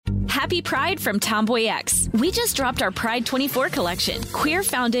Happy Pride from Tomboy X. We just dropped our Pride 24 collection. Queer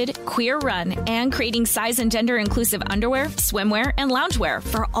founded, queer run, and creating size and gender inclusive underwear, swimwear, and loungewear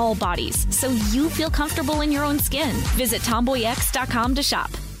for all bodies, so you feel comfortable in your own skin. Visit tomboyx.com to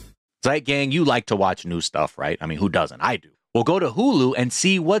shop. Zeit Gang, you like to watch new stuff, right? I mean, who doesn't? I do. Well, go to Hulu and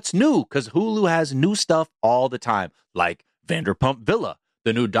see what's new, because Hulu has new stuff all the time, like Vanderpump Villa,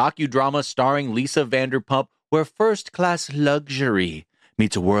 the new docudrama starring Lisa Vanderpump, where first-class luxury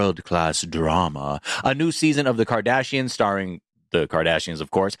meets world-class drama. A new season of The Kardashians starring the Kardashians,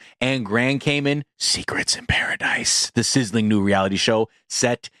 of course, and Grand Cayman, Secrets in Paradise, the sizzling new reality show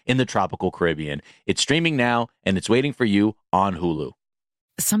set in the tropical Caribbean. It's streaming now, and it's waiting for you on Hulu.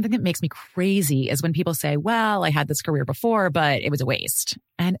 Something that makes me crazy is when people say, well, I had this career before, but it was a waste.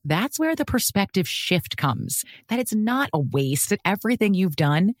 And that's where the perspective shift comes, that it's not a waste, that everything you've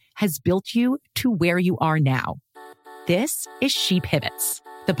done has built you to where you are now. This is She Pivots,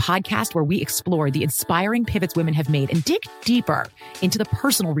 the podcast where we explore the inspiring pivots women have made and dig deeper into the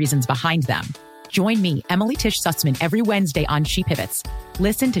personal reasons behind them. Join me, Emily Tish Sussman, every Wednesday on She Pivots.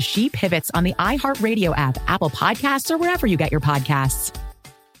 Listen to She Pivots on the iHeartRadio app, Apple Podcasts, or wherever you get your podcasts.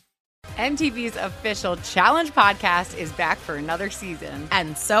 MTV's official Challenge podcast is back for another season.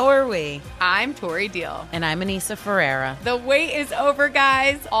 And so are we. I'm Tori Deal. And I'm Anissa Ferreira. The wait is over,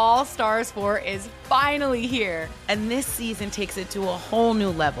 guys. All Stars 4 is finally here. And this season takes it to a whole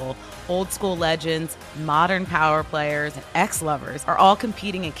new level. Old school legends, modern power players, and ex-lovers are all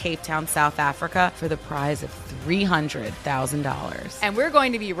competing in Cape Town, South Africa for the prize of $300,000. And we're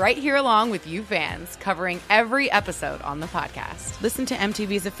going to be right here along with you fans, covering every episode on the podcast. Listen to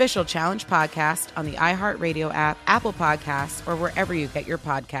MTV's official Challenge podcast on the iHeartRadio app, Apple Podcasts, or wherever you get your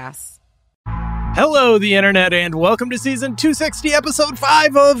podcasts. Hello, the internet, and welcome to season 260, episode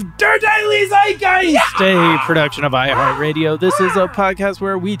 5 of Der Daily Zeitgeist, a production of iHeartRadio. This is a podcast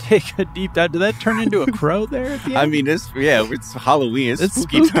where we take a deep dive. Did that turn into a crow there at the end? I mean, it's Halloween. It's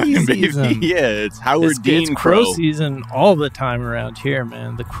spooky time, season. Baby. Yeah, it's Howard Dean it's crow season all the time around here,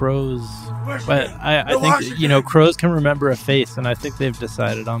 man. The crows. But I think, crows can remember a face, and I think they've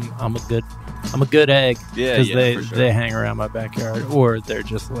decided I'm a good egg. Yeah, because they hang around my backyard, or they're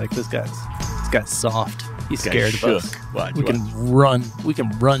just like, this guy's soft. He's scared of us. We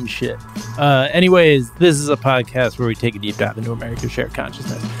can run shit. Anyways, this is a podcast where we take a deep dive into America's shared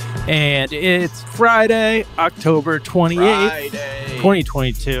consciousness. And it's Friday, October 28th,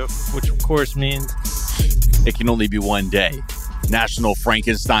 2022, which of course means it can only be one day. National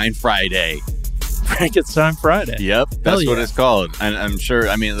Frankenstein Friday. Frankenstein Friday. Yep, that's what it's called. And I'm sure,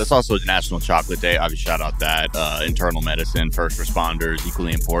 that's also National Chocolate Day. Obviously, shout out that. Internal medicine, first responders,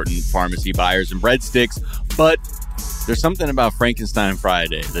 equally important, pharmacy buyers, and breadsticks. But there's something about Frankenstein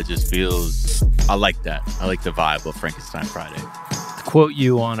Friday that just feels, I like that. I like the vibe of Frankenstein Friday. To quote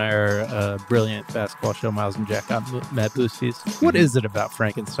you on our brilliant basketball show, Miles and Jack got Matt Boosties. What is it about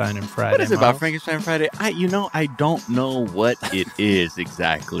Frankenstein and Friday? What is it about Frankenstein Friday? I don't know what it is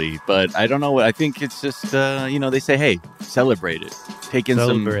exactly, but I don't know what. I think it's just, they say, hey, celebrate it. Take in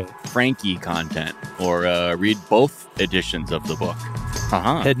some Frankie content or read both editions of the book.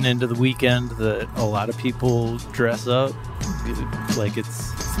 Heading into the weekend that a lot of people dress up like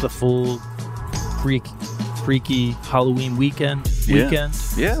it's the full freaky Halloween weekend. Yeah.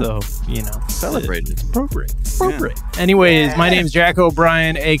 So, celebrate it. It's appropriate. Yeah. Anyways, my name's Jack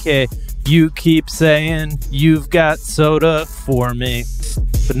O'Brien, aka You Keep Saying You've Got Soda for Me,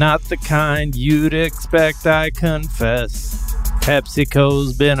 but not the kind you'd expect, I confess.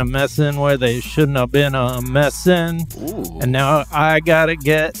 PepsiCo's been a messin' where they shouldn't have been a messin'. Ooh. And now I gotta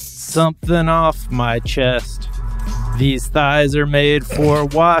get something off my chest. These thighs are made for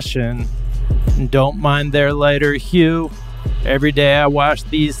washing. And don't mind their lighter hue. Every day I wash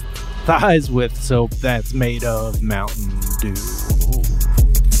these thighs with soap that's made of Mountain Dew.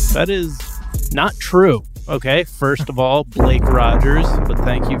 That is not true. Okay, first of all, Blake Rogers, but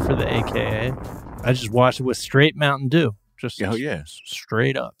thank you for the AKA. I just wash it with straight Mountain Dew. Just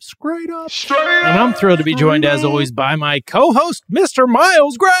straight up. And I'm thrilled to be joined, as always, by my co-host, Mr.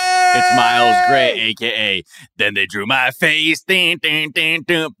 Miles Gray. It's Miles Gray, a.k.a. Then they drew my face,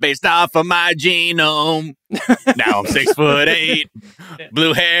 based off of my genome. Now I'm 6'8",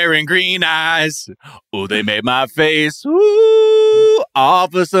 blue hair and green eyes. Ooh, they made my face,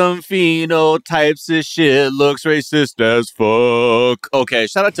 off of some phenotypes. This shit looks racist as fuck. Okay,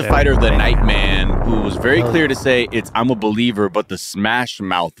 shout out to Fighter the Nightman, who was very clear to say I'm a believer, but the Smash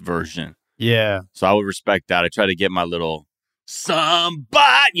Mouth version. Yeah. So I would respect that. I try to get my little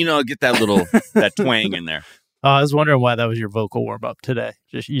somebody, get that little that twang in there. I was wondering why that was your vocal warm up today.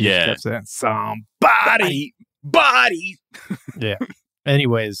 Just kept saying somebody. Body. Yeah.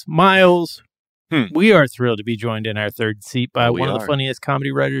 Anyways, Miles, we are thrilled to be joined in our third seat by one of the funniest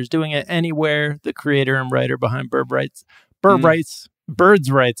comedy writers doing it anywhere, the creator and writer behind Birds Rights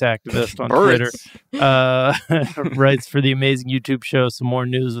activist on Twitter. Writes for the amazing YouTube show Some More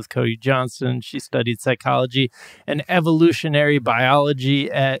News with Cody Johnston. She studied psychology and evolutionary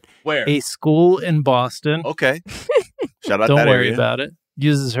biology at a school in Boston. Okay. Shout out Don't that worry area. about it.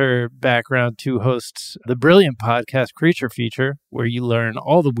 Uses her background to host the brilliant podcast Creature Feature, where you learn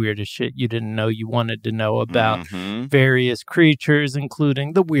all the weirdest shit you didn't know you wanted to know about various creatures,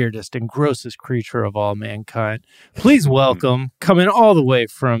 including the weirdest and grossest creature of all mankind. Please welcome, coming all the way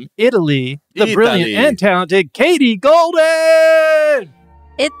from Italy, the brilliant and talented Katie Golden!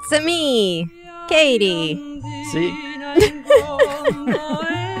 It's me, Katie. See?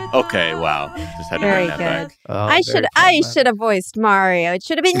 Okay, wow. Just had to Very bring that good. back. Oh, I should have voiced Mario. It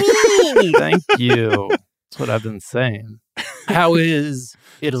should have been me. Thank you. That's what I've been saying. How is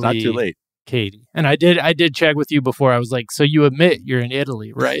Italy? It's not too late. Katie. And I did check with you before. I was like, so you admit you're in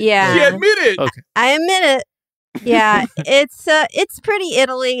Italy, right? Yeah. She admitted. Okay. I admit it. Yeah, it's pretty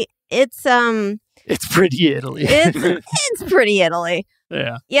Italy. It's pretty Italy. it's pretty Italy.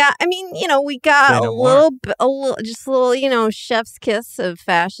 Yeah. Yeah, I mean, we got a little chef's kiss of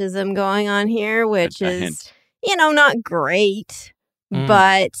fascism going on here, which is, not great.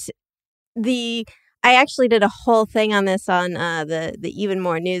 But I actually did a whole thing on this on the Even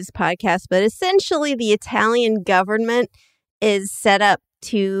More News podcast. But essentially, the Italian government is set up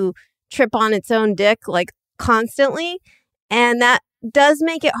to trip on its own dick like constantly, and that does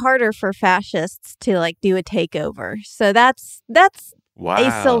make it harder for fascists to do a takeover. So that's Wow.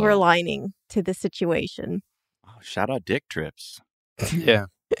 a silver lining to the situation. Oh, shout out Dick Trips. Yeah.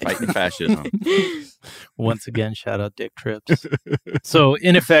 Fighting fascism. Once again, shout out Dick Trips. So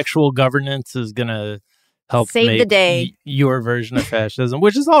ineffectual governance is going to help Save make the day. Your version of fascism,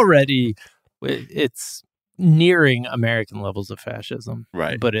 which is already, it's nearing American levels of fascism.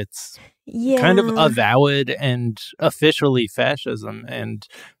 Right. But it's Yeah. kind of avowed and officially fascism. And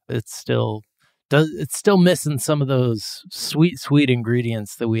it's still missing some of those sweet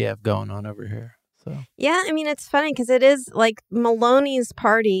ingredients that we have going on over here. So Yeah, I mean, it's funny because it is Maloney's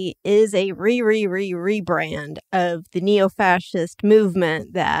party is a rebrand of the neo-fascist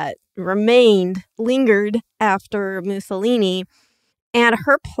movement that lingered after Mussolini. And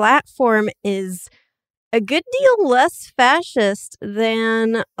her platform is a good deal less fascist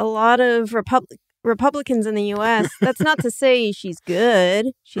than a lot of Republicans in the U.S. That's not to say she's good.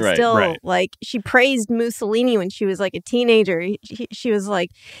 She's still she praised Mussolini when she was a teenager. She was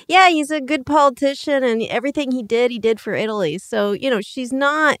like, yeah, he's a good politician and everything he did for Italy. So, she's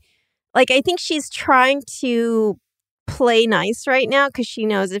not I think she's trying to play nice right now because she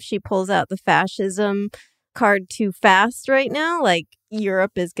knows if she pulls out the fascism card too fast right now,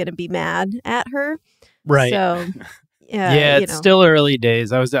 Europe is going to be mad at her. Right. So yeah, it's still early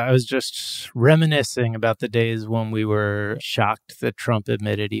days. I was just reminiscing about the days when we were shocked that Trump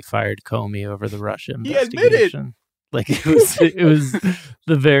admitted he fired Comey over the Russia investigation. It was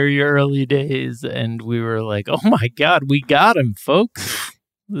the very early days, and we were like, "Oh my God, we got him, folks!"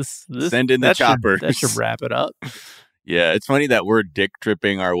 This Send in the choppers. That should wrap it up. Yeah, it's funny that we're dick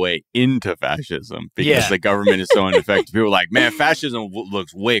tripping our way into fascism because the government is so ineffective. People are like, man, fascism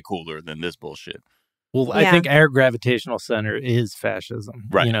looks way cooler than this bullshit. Well, I think our gravitational center is fascism.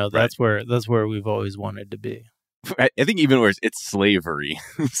 Right. That's where we've always wanted to be. I think even worse, it's slavery.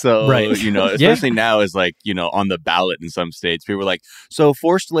 So, especially now is on the ballot in some states, people are like, so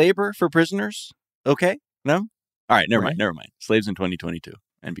forced labor for prisoners? Okay. No? All right. Never mind. Slaves in 2022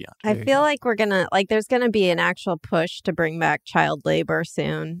 and beyond. I feel like we're going to, there's going to be an actual push to bring back child labor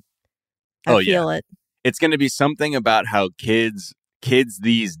soon. I feel it. It's going to be something about how kids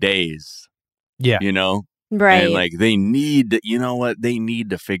these days, right. And they need, they need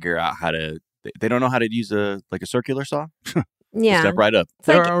to figure out how to, they don't know how to use a circular saw. Yeah. Step right up.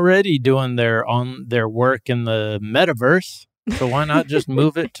 They're already doing their work in the metaverse. So why not just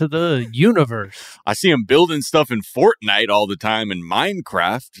move it to the universe? I see them building stuff in Fortnite all the time and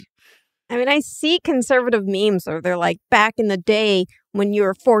Minecraft. I mean, I see conservative memes where they're like, back in the day when you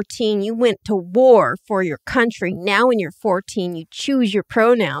were 14, you went to war for your country. Now when you're 14, you choose your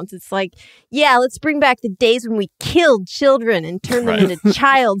pronouns. It's like, yeah, let's bring back the days when we killed children and turned them into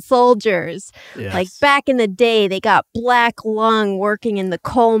child soldiers. Yes. Back in the day, they got black lung working in the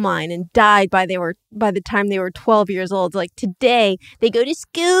coal mine and died by the time they were 12 years old. Today, they go to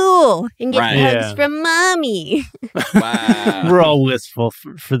school and get hugs from mommy. Wow. We're all wistful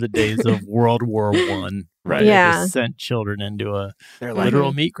for the days of World War I. Right. Yeah. They just sent children into a They're like,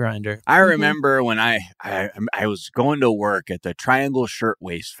 literal meat grinder. I remember when I was going to work at the Triangle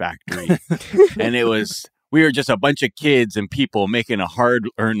Shirtwaist Factory, and we were just a bunch of kids and people making a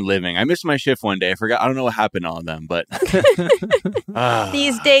hard-earned living. I missed my shift one day. I don't know what happened to all of them, but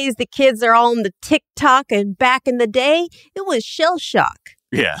These days, the kids are all on the TikTok, and back in the day, it was shell shock.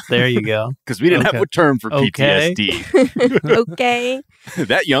 yeah, There you go. because we didn't have a term for Okay. PTSD. Okay.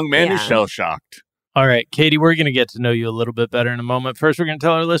 That young man is Yeah. shell-shocked. All right, Katie, we're going to get to know you a little bit better in a moment. First, we're going to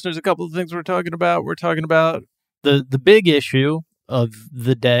tell our listeners a couple of things we're talking about. We're talking about the big issue of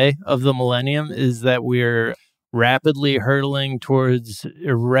the day, of the millennium, is that we're rapidly hurtling towards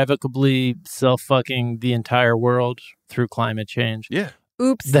irrevocably self-fucking the entire world through climate change. Yeah.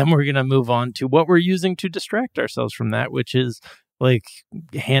 Oops. Then we're going to move on to what we're using to distract ourselves from that, which is like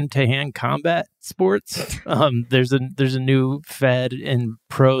hand-to-hand combat sports. There's a new fad in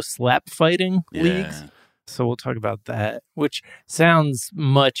pro slap fighting leagues. So we'll talk about that, which sounds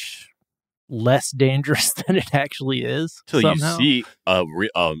much less dangerous than it actually is. Till somehow. you see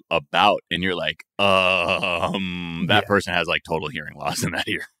a bout and you're like, that person has like total hearing loss in that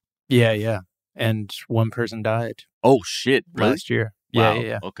ear. Yeah. And one person died Oh shit! Really? last year. Wow.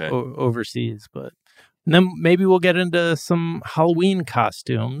 Yeah. Okay. Overseas, but and then maybe we'll get into some Halloween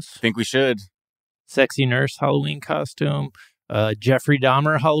costumes. Think we should. Sexy nurse Halloween costume, Jeffrey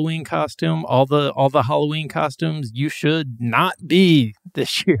Dahmer Halloween costume, all the Halloween costumes you should not be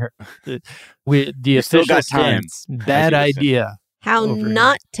this year. The still official got time. stance, bad idea. How over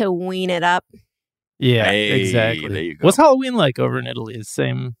not to wean it up. Yeah, Hey, exactly. there you go. What's Halloween like over in Italy? Is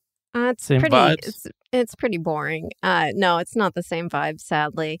same. It's Same pretty. vibes? It's pretty boring. No, it's not the same vibe,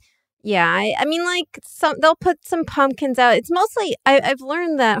 sadly. Yeah, I mean, like they'll put some pumpkins out. It's mostly I've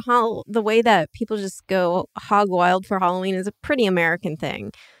learned that the way that people just go hog wild for Halloween is a pretty American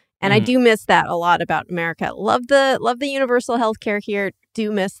thing, and I do miss that a lot about America. Love the universal healthcare here.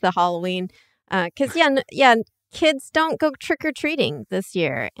 Do miss the Halloween, because kids don't go trick or treating this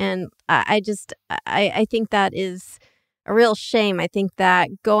year, and I think that is a real shame. I think that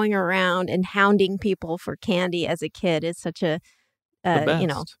going around and hounding people for candy as a kid is such a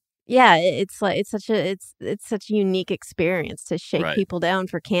yeah, it's such a unique experience to shake Right. people down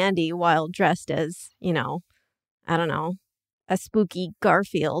for candy while dressed as, I don't know, a spooky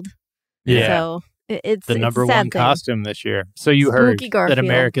Garfield. Yeah. So it's The it's number a sad one thing. costume this year. So you heard Spooky that Garfield.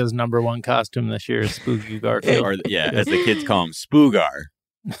 America's number one costume this year is Spooky Garfield. Or as the kids call him, Spoogar.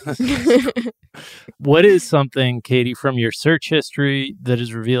 What is something, Katie, from your search history that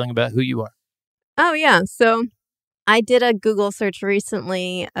is revealing about who you are? Oh, yeah. So I did a Google search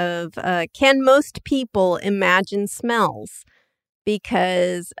recently of can most people imagine smells?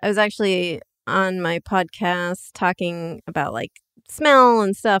 Because I was actually on my podcast talking about like smell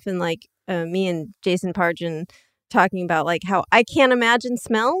and stuff, and like me and Jason Pargin talking about like how I can't imagine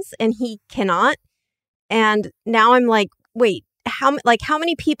smells and he cannot. And now I'm like, wait, how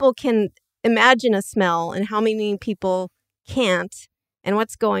many people can imagine a smell and how many people can't? And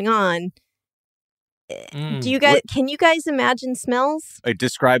what's going on? Do you guys? Can you guys imagine smells?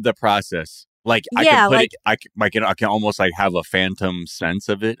 Describe the process. Like I Yeah, can put like- it. I can almost like have a phantom sense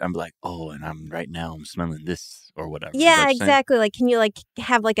of it. I'm like, oh, and I'm smelling this or whatever. You know what Yeah, I'm saying? exactly. Like, can you like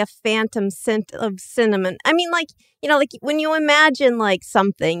have like a phantom scent of cinnamon? I mean, like like when you imagine like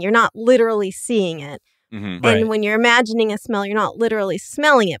something, you're not literally seeing it, Mhm. Right. and when you're imagining a smell, you're not literally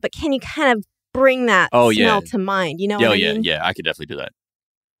smelling it. But can you kind of bring that Oh, smell yeah. to mind? You know Yeah, what I yeah, mean? yeah. I could definitely do that.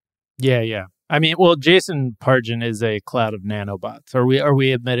 Yeah. I mean, well, Jason Pargin is a cloud of nanobots. Are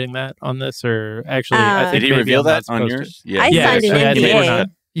we admitting that on this, or actually? I think Did he maybe reveal I'm not that on supposed yours? to. I Yeah, signed so an I think we're NDA. not-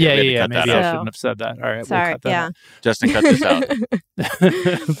 Yeah. We had to cut Maybe that I out. shouldn't have said that. All right, Sorry. we'll cut that Yeah. out. Justin, cut this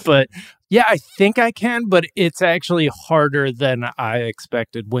out. But yeah, I think I can, but it's actually harder than I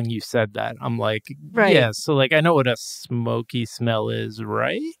expected when you said that. I'm like, Right. yeah, so like I know what a smoky smell is,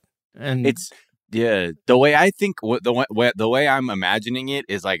 right? And It's the way I think the way I'm imagining it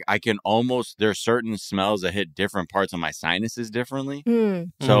is like I can almost there's certain smells that hit different parts of my sinuses differently. Mm.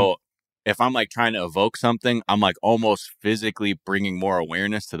 So if I'm like trying to evoke something, I'm like almost physically bringing more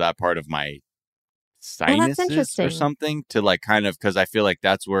awareness to that part of my sinuses or interesting. something to like kind of because I feel like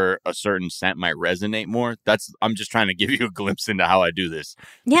that's where a certain scent might resonate more. I'm just trying to give you a glimpse into how I do this.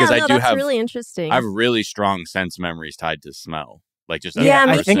 Yeah, Because I no, do that's have- really interesting. I have really strong sense memories tied to smell. Like just Yeah,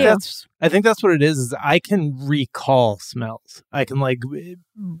 me I think too. I think that's what it is I can recall smells. I can like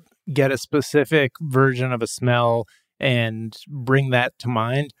get a specific version of a smell and bring that to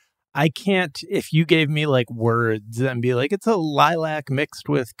mind. I can't, if you gave me like words and be like, it's a lilac mixed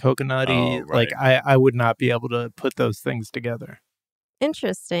with coconutty, Oh, right. like I would not be able to put those things together.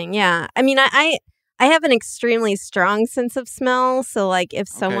 Interesting. Yeah. I mean, I I have an extremely strong sense of smell. So like if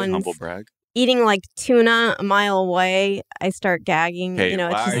someone's humble brag. eating like tuna a mile away, I start gagging. Okay, You know,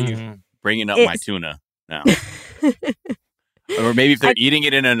 why it's are just, you bringing up my tuna now? Or maybe if they're eating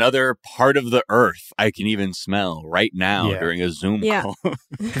it in another part of the earth, I can even smell right now during a Zoom call.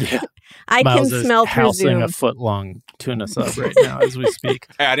 I Miles can is smell through housing Zoom. a foot-long tuna sub right now as we speak.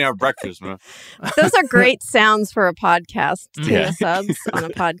 Hey, I didn't have breakfast, man. Those are great sounds for a podcast. Tuna Yeah. subs on a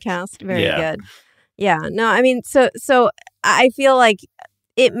podcast. Very Yeah. good. Yeah. No, I mean, so I feel like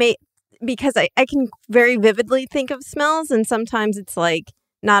it may, because I can very vividly think of smells, and sometimes it's like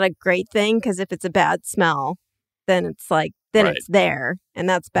not a great thing, because if it's a bad smell, then it's like, then Right. it's there, and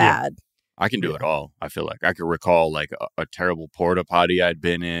that's bad. I can do it all. I feel like I could recall like a terrible porta potty I'd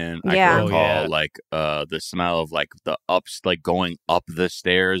been in. I Yeah. could Oh, recall yeah. like the smell of like the ups, like going up the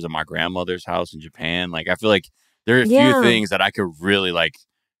stairs of my grandmother's house in Japan. Like I feel like there are a Yeah. few things that I could really like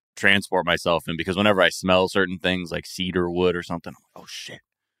transport myself in, because whenever I smell certain things like cedar wood or something, I'm like, oh shit,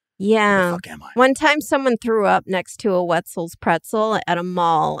 where Yeah. the fuck am I? One time someone threw up next to a Wetzel's pretzel at a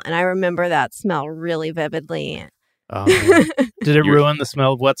mall, and I remember that smell really vividly. Oh, man. Did it You're- ruin the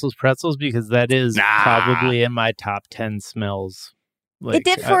smell of Wetzel's pretzels? Because that is Nah. probably in my top 10 smells. It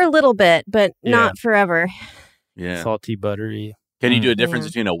did for a little bit, but yeah. not forever. Yeah. Salty, buttery. Can you do a difference Yeah.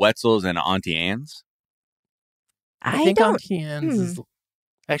 between a Wetzel's and an Auntie Anne's? I think don't. Auntie Anne's is...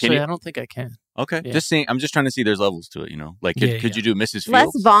 Actually, I don't think I can. Okay. Yeah. Just seeing. I'm just trying to see there's levels to it. You know, like could you do Mrs. Fields? Less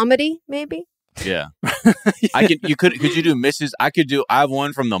vomity, maybe. Yeah. I can. You could you do Mrs. I could do. I have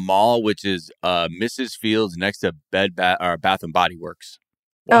one from the mall, which is Mrs. Fields next to Bath and Body Works.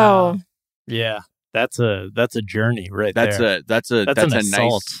 Oh, Yeah, that's a journey right That's there. that's an a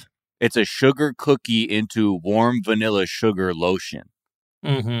assault. nice. It's a sugar cookie into warm vanilla sugar lotion.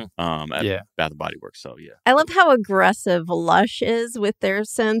 Mm-hmm. At Yeah. Bath and Body Works. So yeah. I love how aggressive Lush is with their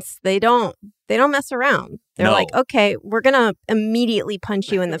scents. They don't mess around. They're No. like, okay, we're gonna immediately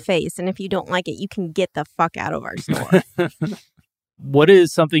punch you in the face, and if you don't like it, you can get the fuck out of our store. What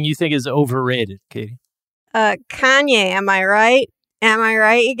is something you think is overrated, Katie? Kanye, am I right? Am I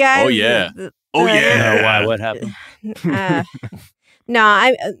right, you guys? Oh, yeah. Oh Uh, yeah. No, why? What happened?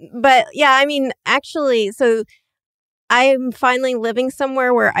 No, but yeah, I mean, actually, so I'm finally living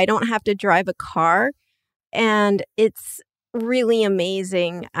somewhere where I don't have to drive a car, and it's really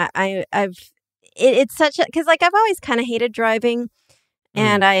amazing. It's such a, because like I've always kind of hated driving,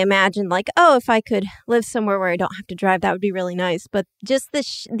 and I imagined like, oh, if I could live somewhere where I don't have to drive, that would be really nice. But just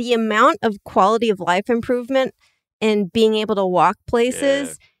the amount of quality of life improvement and being able to walk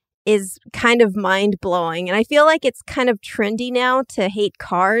places is kind of mind blowing. And I feel like it's kind of trendy now to hate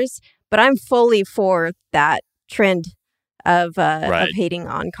cars, but I'm fully for that trend of hating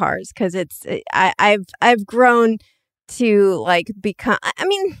on cars, because I've grown to like become. I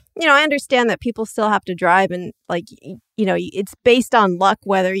mean, you know, I understand that people still have to drive, and like, you know, it's based on luck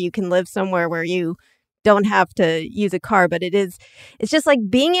whether you can live somewhere where you don't have to use a car, but it's just like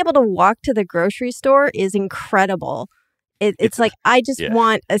being able to walk to the grocery store is incredible. It's like, I just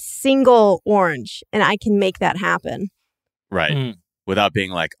want a single orange and I can make that happen. Right. Without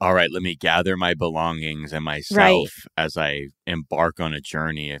being like, all right, let me gather my belongings and myself as I embark on a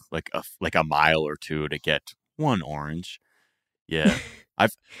journey, like a mile or two to get one orange. Yeah. I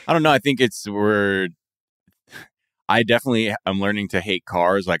don't know. I think I definitely am learning to hate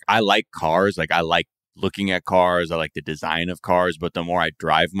cars. Like, I like cars. Like, I like looking at cars. I like the design of cars. But the more I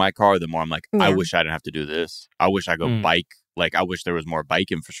drive my car, the more I'm like, I wish I didn't have to do this. I wish I could bike. Like, I wish there was more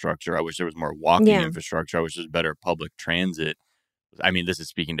bike infrastructure. I wish there was more walking infrastructure. I wish there was better public transit. I mean, this is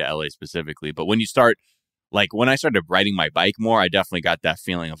speaking to LA specifically. But when you start, like, when I started riding my bike more, I definitely got that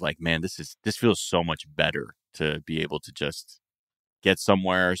feeling of like, man, this feels so much better to be able to just get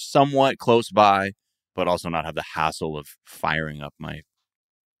somewhere somewhat close by, but also not have the hassle of firing up my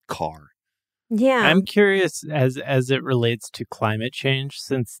car. Yeah. I'm curious as it relates to climate change,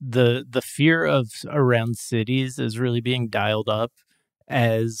 since the fear of around cities is really being dialed up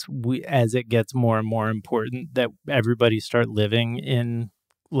as it gets more and more important that everybody start living in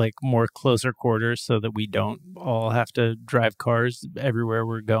like more closer quarters so that we don't all have to drive cars everywhere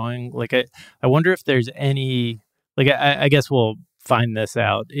we're going. Like I wonder if there's any, like I guess we'll find this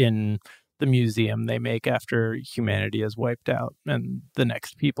out in the museum they make after humanity is wiped out and the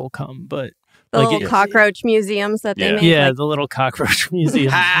next people come, but the like little cockroach museums that they make. Yeah, like, the little cockroach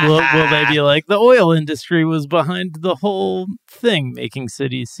museums. will they be like, the oil industry was behind the whole thing, making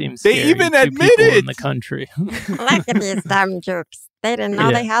cities seem scary? They even to admit people it in the country. look at these dumb jerks. They didn't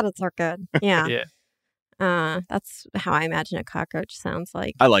know they had it so good. Yeah. That's how I imagine a cockroach sounds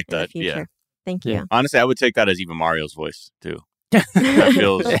like. I like in the that. future. Yeah. Thank you. Honestly, I would take that as even Mario's voice too. That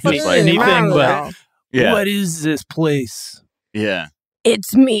feels just like anything but Yeah. What is this place? Yeah.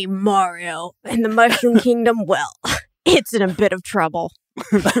 It's me, Mario, and the Mushroom Kingdom, well, it's in a bit of trouble.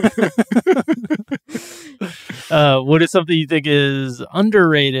 What is something you think is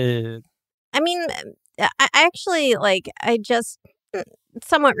underrated? I mean, I actually, I just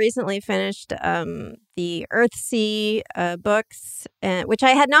somewhat recently finished the Earthsea books, which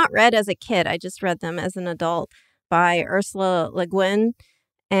I had not read as a kid. I just read them as an adult, by Ursula Le Guin.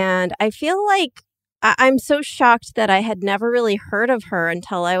 And I feel like I'm so shocked that I had never really heard of her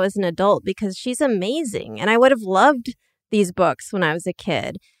until I was an adult, because she's amazing. And I would have loved these books when I was a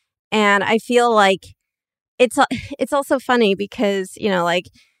kid. And I feel like it's also funny because,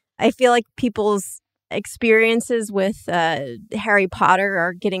 I feel like people's experiences with Harry Potter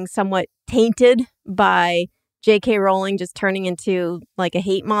are getting somewhat tainted by J.K. Rowling just turning into like a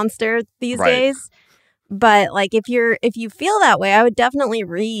hate monster these days. But if you feel that way, I would definitely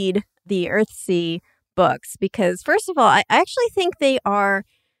read the Earthsea books, because first of all, I actually think they are,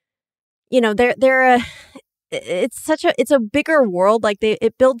 it's a bigger world.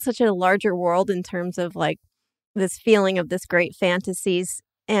 It builds such a larger world in terms of this feeling of this great fantasies.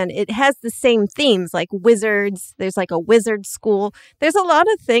 And it has the same themes, like wizards. There's a wizard school. There's a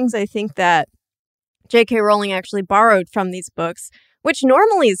lot of things I think that J.K. Rowling actually borrowed from these books, which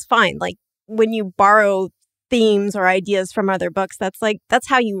normally is fine. When you borrow themes or ideas from other books, that's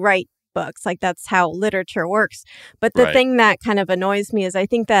how you write books. That's how literature works. But the thing that kind of annoys me is I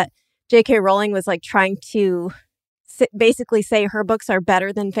think that J.K. Rowling was trying to basically say her books are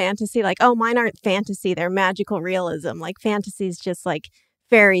better than fantasy. Oh, mine aren't fantasy. They're magical realism. Fantasy is just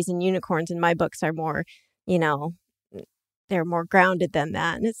fairies and unicorns, and my books are more, they're more grounded than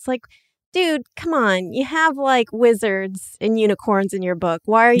that. And it's dude, come on. You have wizards and unicorns in your book.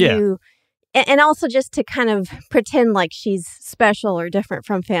 Why are you... And also just to kind of pretend she's special or different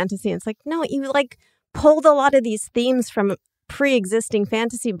from fantasy. It's no, you pulled a lot of these themes from pre-existing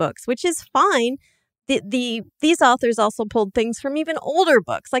fantasy books, which is fine. These authors also pulled things from even older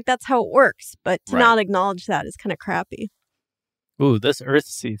books. That's how it works. But to not acknowledge that is kind of crappy. Ooh, this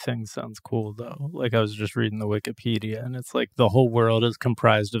Earthsea thing sounds cool, though. I was just reading the Wikipedia, and it's the whole world is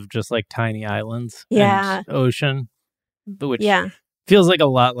comprised of just tiny islands and ocean, which feels a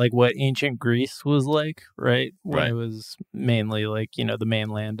lot like what ancient Greece was right? When it was mainly the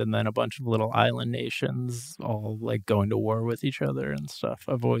mainland and then a bunch of little island nations all going to war with each other and stuff.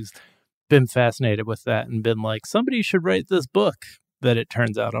 I've always been fascinated with that and been somebody should write this book that it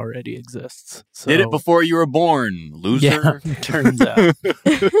turns out already exists. So, did it before you were born, loser. Yeah, turns out.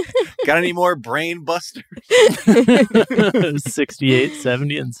 Got any more brain busters? 68,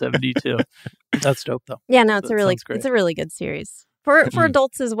 70, and 72. That's dope, though. Yeah, no, it's a really good series. For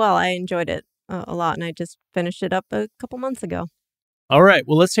adults as well. I enjoyed it a lot, and I just finished it up a couple months ago. All right.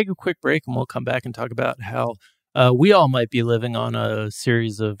 Well, let's take a quick break, and we'll come back and talk about how we all might be living on a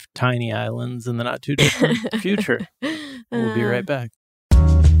series of tiny islands in the not too distant future. We'll be right back.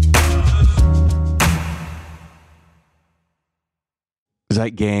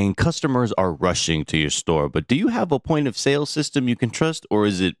 Zeit Gang, customers are rushing to your store, but do you have a point of sale system you can trust, or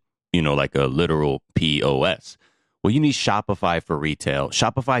is it, like a literal POS? Well, you need Shopify for retail.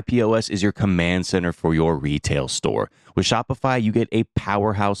 Shopify POS is your command center for your retail store. With Shopify, you get a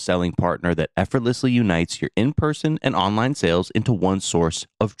powerhouse selling partner that effortlessly unites your in-person and online sales into one source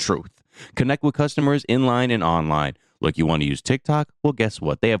of truth. Connect with customers inline and online. Look, you want to use TikTok? Well, guess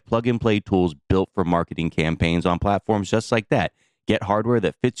what? They have plug-and-play tools built for marketing campaigns on platforms just like that. Get hardware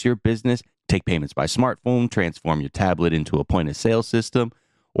that fits your business, take payments by smartphone, transform your tablet into a point-of-sale system,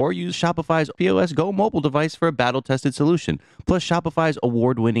 or use Shopify's POS Go mobile device for a battle-tested solution. Plus, Shopify's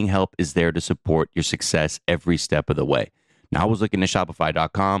award-winning help is there to support your success every step of the way. Now, I was looking at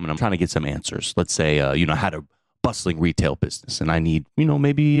Shopify.com, and I'm trying to get some answers. Let's say, I had a bustling retail business, and I need,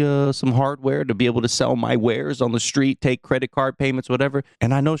 maybe some hardware to be able to sell my wares on the street, take credit card payments, whatever.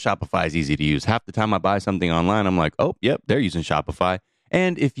 And I know Shopify is easy to use. Half the time I buy something online, I'm like, oh, yep, they're using Shopify.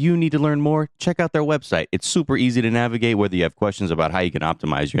 And if you need to learn more, check out their website. It's super easy to navigate, whether you have questions about how you can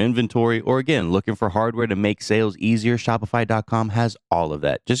optimize your inventory or, again, looking for hardware to make sales easier. Shopify.com has all of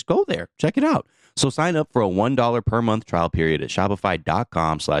that. Just go there. Check it out. So sign up for a $1 per month trial period at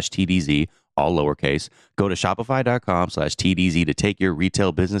shopify.com/TDZ, all lowercase. Go to shopify.com/TDZ to take your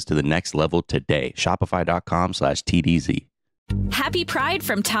retail business to the next level today. Shopify.com/TDZ. Happy Pride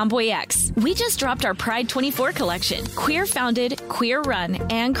from Tomboy X. We just dropped our Pride 24 collection. Queer founded, queer run,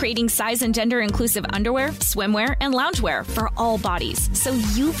 and creating size and gender inclusive underwear, swimwear, and loungewear for all bodies, so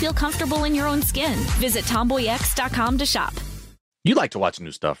you feel comfortable in your own skin. Visit tomboyx.com to shop. You like to watch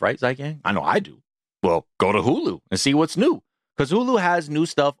new stuff, right, Zeit Gang? I know I do. Well, go to Hulu and see what's new. Because Hulu has new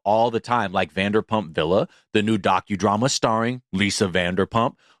stuff all the time, like Vanderpump Villa, the new docudrama starring Lisa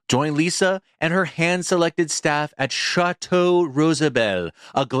Vanderpump. Join Lisa and her hand-selected staff at Chateau Rosabelle,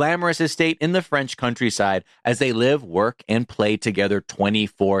 a glamorous estate in the French countryside, as they live, work, and play together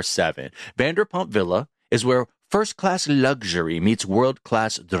 24/7. Vanderpump Villa is where first-class luxury meets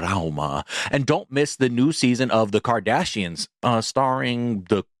world-class drama. And don't miss the new season of The Kardashians, starring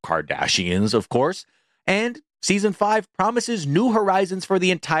the Kardashians, of course. And Season 5 promises new horizons for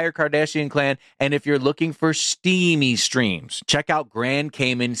the entire Kardashian clan, and if you're looking for steamy streams, check out Grand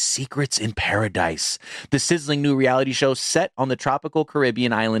Cayman Secrets in Paradise, the sizzling new reality show set on the tropical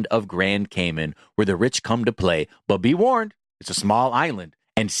Caribbean island of Grand Cayman, where the rich come to play. But be warned, it's a small island,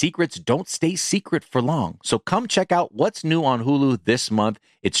 and secrets don't stay secret for long. So come check out what's new on Hulu this month.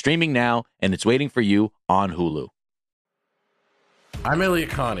 It's streaming now, and it's waiting for you on Hulu. I'm Elliot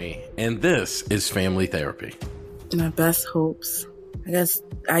Connie, and this is Family Therapy. My best hopes, I guess,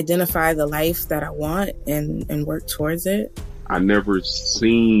 identify the life that I want and work towards it. I never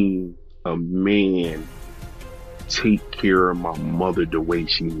seen a man take care of my mother the way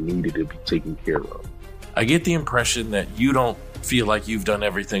she needed to be taken care of. I get the impression that you don't feel like you've done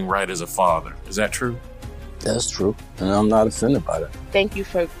everything right as a father. Is that true? That's true, and I'm not offended by that. Thank you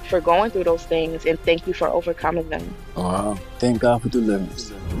for going through those things, and thank you for overcoming them. Thank God for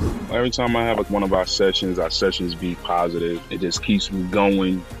deliverance. Every time I have one of our sessions be positive. It just keeps me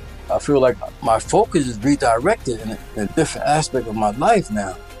going. I feel like my focus is redirected in a different aspect of my life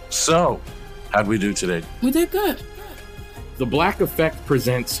now. So, how'd we do today? We did good. The Black Effect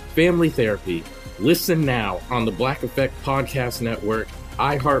presents Family Therapy. Listen now on the Black Effect Podcast Network,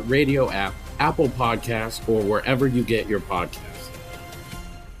 iHeartRadio app, Apple Podcasts, or wherever you get your podcasts.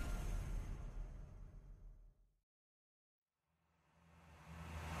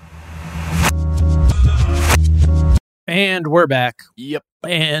 And we're back. Yep.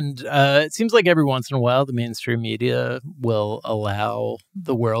 And it seems like every once in a while, the mainstream media will allow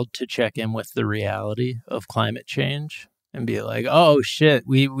the world to check in with the reality of climate change and be like, oh, shit,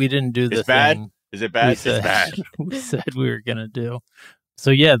 we didn't do the It's bad? thing. Is it bad? It's bad. we said we were going to do. So,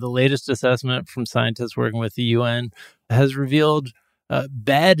 yeah, the latest assessment from scientists working with the UN has revealed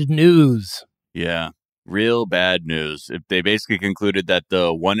bad news. Yeah, real bad news. They basically concluded that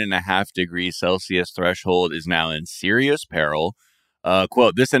the 1.5 degrees Celsius threshold is now in serious peril.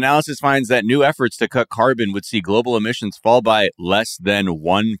 Quote, this analysis finds that new efforts to cut carbon would see global emissions fall by less than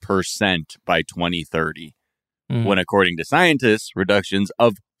 1% by 2030. When, according to scientists, reductions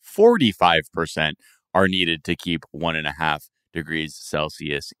of 45% are needed to keep 1.5 degrees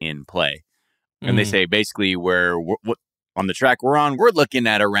Celsius in play. And they say basically we're on the track we're on, we're looking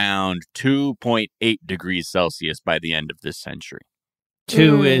at around 2.8 degrees Celsius by the end of this century.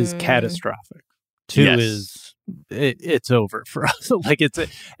 2 is catastrophic. 2 is it's over for us. Like it's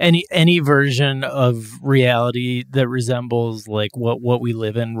any version of reality that resembles like what we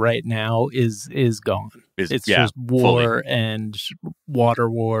live in right now is gone. It's just war and water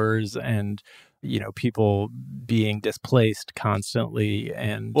wars and people being displaced constantly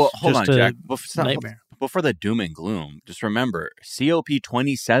and hold on, Jack. Nightmare. Before the doom and gloom, just remember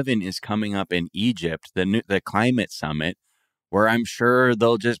COP27 is coming up in Egypt, the climate summit, where I'm sure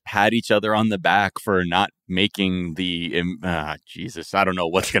they'll just pat each other on the back for not making the Jesus. I don't know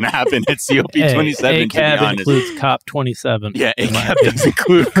what's going to happen at COP27. ACAB includes COP27. Yeah, ACAB does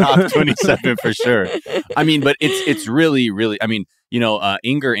include COP27 for sure. I mean, but it's really, really. I mean,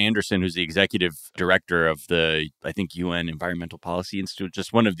 Inger Anderson, who's the executive director of the, I think, UN Environmental Policy Institute,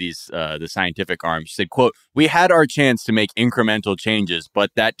 just one of these, the scientific arms, said, quote, we had our chance to make incremental changes,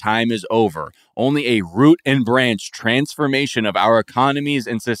 but that time is over. Only a root and branch transformation of our economies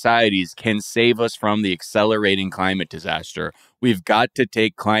and societies can save us from the accelerating climate disaster. We've got to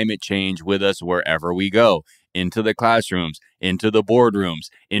take climate change with us wherever we go. Into the classrooms, into the boardrooms,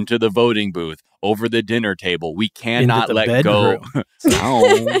 into the voting booth, over the dinner table. We cannot let go.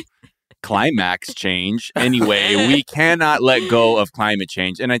 Climax change. Anyway, we cannot let go of climate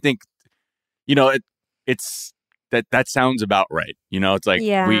change. And I think, it's that sounds about right. It's like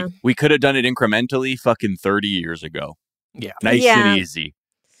we could have done it incrementally fucking 30 years ago. Yeah. Nice and easy.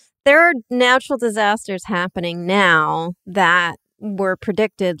 There are natural disasters happening now that were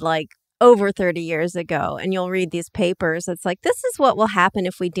predicted like over 30 years ago, and you'll read these papers. It's like, this is what will happen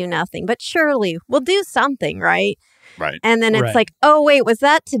if we do nothing, but surely we'll do something, right? Right. And then it's like, oh, wait, was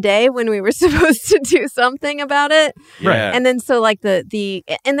that today when we were supposed to do something about it? Right. And then so like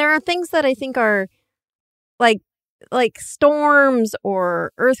and there are things that I think are like storms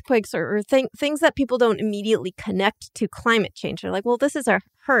or earthquakes or things that people don't immediately connect to climate change. They're like, well, this is a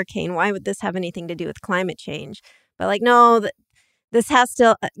hurricane. Why would this have anything to do with climate change? But like, no, this has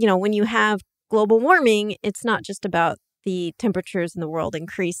to, when you have global warming, it's not just about the temperatures in the world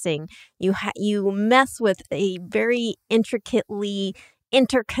increasing. You mess with a very intricately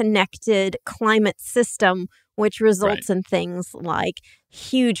interconnected climate system, which results in things like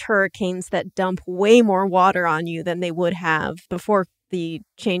huge hurricanes that dump way more water on you than they would have before the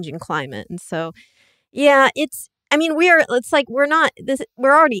changing climate. And so, yeah, we're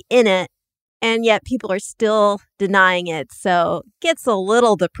already in it, and yet people are still denying it. So it gets a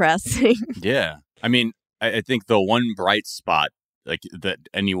little depressing. Yeah. I mean, I think the one bright spot, like that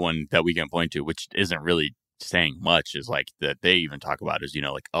anyone that we can point to, which isn't really saying much, is like that they even talk about is,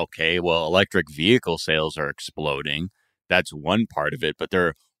 like, okay, well, electric vehicle sales are exploding. That's one part of it. But there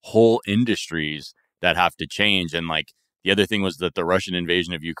are whole industries that have to change. And like the other thing was that the Russian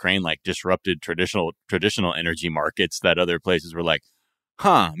invasion of Ukraine like disrupted traditional energy markets that other places were like,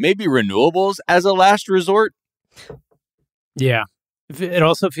 maybe renewables as a last resort. Yeah. It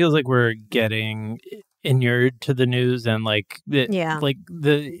also feels like we're getting inured to the news, and like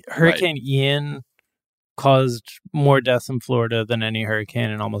the Hurricane Ian caused more deaths in Florida than any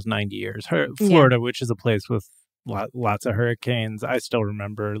hurricane in almost 90 years. Florida, which is a place with lots of hurricanes. I still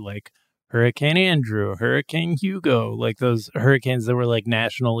remember like Hurricane Andrew, Hurricane Hugo, like those hurricanes that were like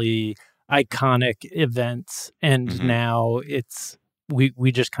nationally iconic events. And now it's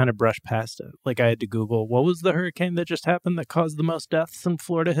we just kind of brushed past it. Like I had to Google, what was the hurricane that just happened that caused the most deaths in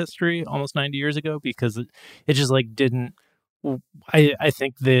Florida history almost 90 years ago? Because it just like didn't. I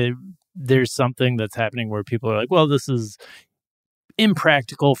think there's something that's happening where people are like, well, this is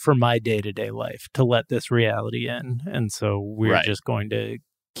impractical for my day-to-day life to let this reality in. And so we're just going to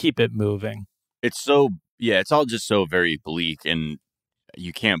keep it moving. It's all just so very bleak, and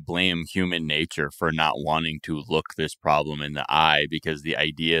you can't blame human nature for not wanting to look this problem in the eye, because the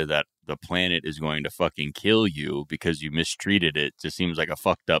idea that the planet is going to fucking kill you because you mistreated it just seems like a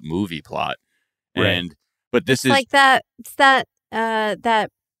fucked up movie plot. Right. But this is like that. It's that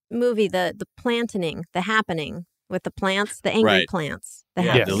movie, the planting, the happening with the plants, the angry plants.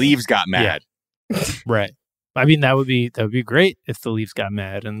 The leaves got mad. Yeah. Right. I mean, that would be great if the leaves got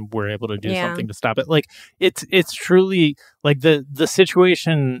mad and we're able to do something to stop it. Like it's truly like the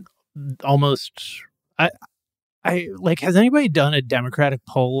situation almost. I like, has anybody done a Democratic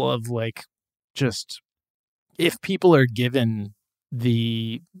poll of like just if people are given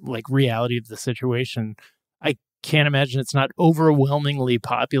the like reality of the situation? I can't imagine it's not overwhelmingly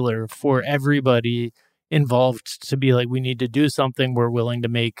popular for everybody involved to be like, we need to do something. We're willing to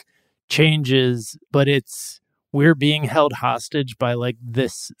make changes, but we're being held hostage by like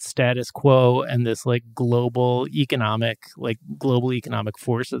this status quo and this like global economic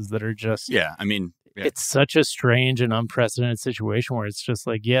forces that are just, it's such a strange and unprecedented situation where it's just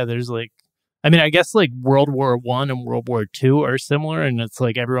like, there's like, I mean, I guess like World War I and World War II are similar, and it's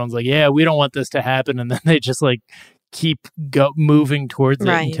like everyone's like, we don't want this to happen, and then they just like keep moving towards it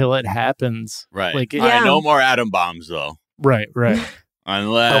until it happens. Right. Like, no more atom bombs though. Right.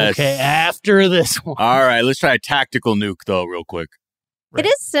 Unless after this one. All right, let's try a tactical nuke though, real quick. It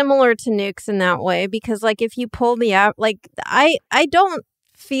is similar to nukes in that way, because like if you pull the out, like I don't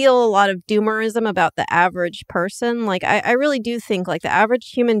feel a lot of doomerism about the average person. Like I really do think like the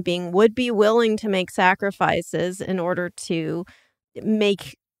average human being would be willing to make sacrifices in order to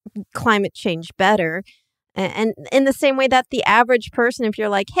make climate change better. And in the same way that the average person, if you're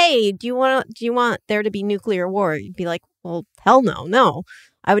like, hey, do you want there to be nuclear war? You'd be like, well, hell no.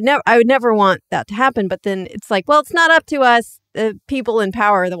 I would never want that to happen. But then it's like, well, it's not up to us. The people in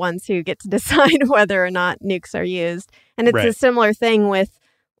power are the ones who get to decide whether or not nukes are used. And it's a similar thing with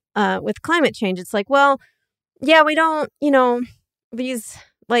climate change. It's like, well, we don't, these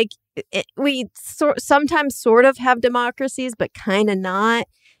like we sometimes sort of have democracies, but kind of not.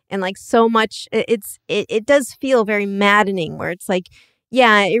 And like so much, it does feel very maddening where it's like,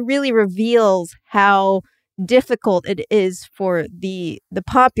 it really reveals how difficult it is for the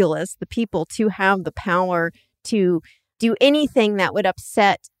populace, the people, to have the power to do anything that would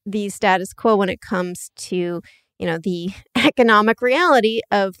upset the status quo when it comes to, the economic reality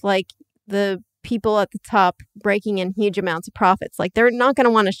of like the people at the top breaking in huge amounts of profits. Like they're not going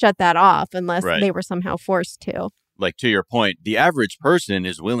to want to shut that off unless they were somehow forced to. Like, to your point, the average person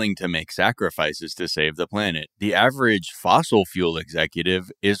is willing to make sacrifices to save the planet. The average fossil fuel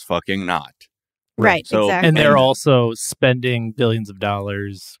executive is fucking not. Right, so, exactly. And they're also spending billions of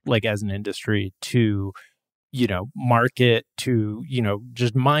dollars, like as an industry, to, market, to,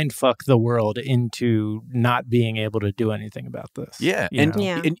 just mind fuck the world into not being able to do anything about this. Yeah.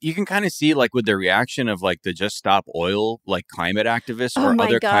 And you can kind of see, like, with the reaction of, like, the Just Stop Oil, like, climate activists or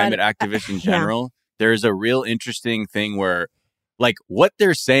other climate activists in general. there's a real interesting thing where, like, what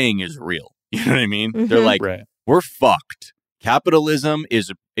they're saying is real. You know what I mean? Mm-hmm. They're like, we're fucked. Capitalism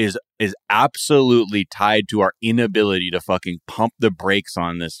is absolutely tied to our inability to fucking pump the brakes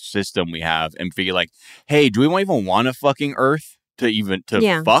on this system we have and figure like, hey, do we even want a fucking Earth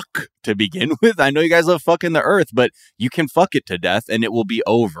to fuck to begin with? I know you guys love fucking the Earth, but you can fuck it to death and it will be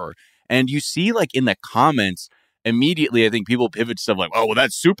over. And you see, like, in the comments, immediately, I think people pivot to stuff like, oh, well,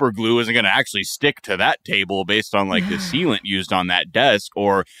 that super glue isn't going to actually stick to that table based on, like, the sealant used on that desk.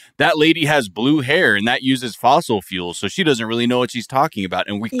 Or that lady has blue hair and that uses fossil fuels, so she doesn't really know what she's talking about.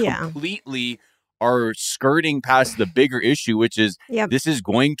 And we completely are skirting past the bigger issue, which is this is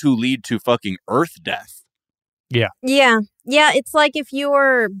going to lead to fucking Earth death. Yeah. Yeah. Yeah. It's like if you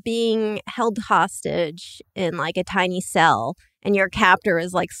were being held hostage in, like, a tiny cell and your captor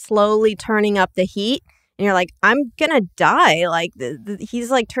is, like, slowly turning up the heat. And you're like, I'm going to die. Like,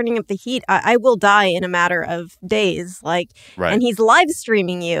 he's, like, turning up the heat. I will die in a matter of days. Like, and he's live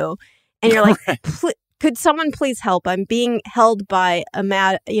streaming you. And you're like, could someone please help? I'm being held by a Also,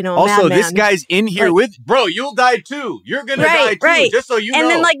 madman. this guy's in here with, bro, you'll die too. You're going to die too, just so you know. And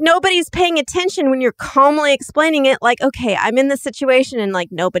then, like, nobody's paying attention when you're calmly explaining it. Like, okay, I'm in this situation and, like,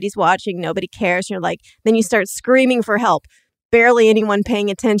 nobody's watching. Nobody cares. And you're like, then you start screaming for help. Barely anyone paying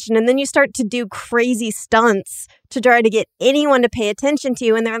attention. And then you start to do crazy stunts to try to get anyone to pay attention to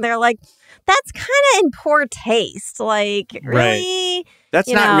you. And they're like, that's kind of in poor taste. Like, really? That's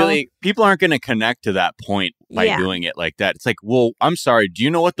not really, people aren't going to connect to that point by doing it like that. It's like, well, I'm sorry. Do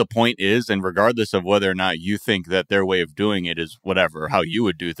you know what the point is? And regardless of whether or not you think that their way of doing it is whatever, how you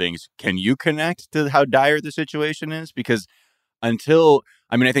would do things, can you connect to how dire the situation is? Because I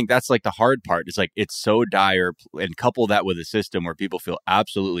think that's like the hard part. It's like, it's so dire, and couple that with a system where people feel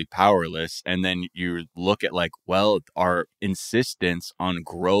absolutely powerless. And then you look at, like, well, our insistence on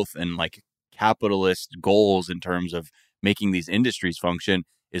growth and, like, capitalist goals in terms of making these industries function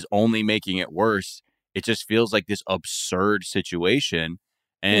is only making it worse. It just feels like this absurd situation.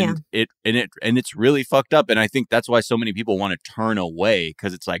 And it's really fucked up. And I think that's why so many people want to turn away,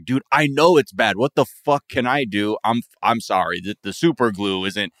 because it's like, dude, I know it's bad. What the fuck can I do? I'm sorry. The super glue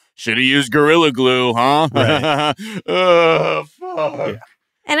isn't. Should have used Gorilla Glue, huh? Right. Oh, fuck. Yeah.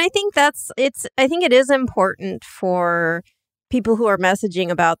 And I think I think it is important for people who are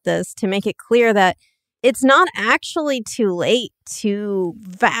messaging about this to make it clear that it's not actually too late to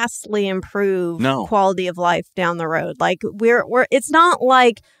vastly improve quality of life down the road. Like, it's not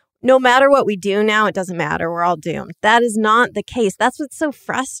like no matter what we do now, it doesn't matter. We're all doomed. That is not the case. That's what's so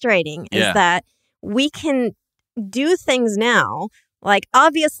frustrating is that we can do things now. Like,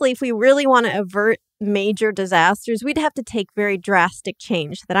 obviously, if we really want to avert major disasters, we'd have to take very drastic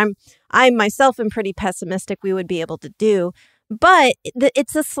change that I myself am pretty pessimistic we would be able to do. But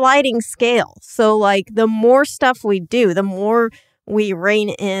it's a sliding scale. So, like, the more stuff we do, the more we rein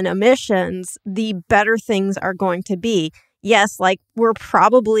in emissions, the better things are going to be. Yes, like, we're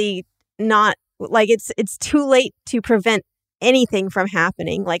probably not, like, it's too late to prevent anything from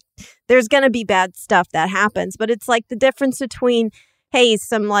happening. Like, there's going to be bad stuff that happens. But it's like the difference between, hey,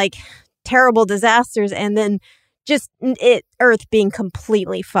 some, like, terrible disasters and then just Earth being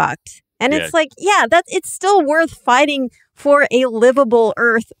completely fucked. And it's like, it's still worth fighting for a livable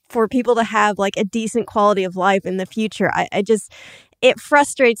Earth for people to have, like, a decent quality of life in the future. It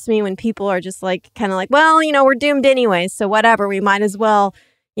frustrates me when people are just, like, kind of like, well, we're doomed anyway, so whatever, we might as well,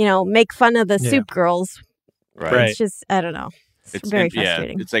 make fun of the soup girls. Right. It's just, I don't know. It's very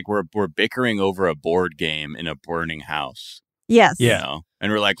frustrating. It's like we're bickering over a board game in a burning house. Yes. Yeah.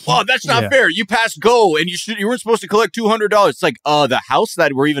 And we're like, well, that's not fair. You passed go and you weren't supposed to collect $200. It's like, the house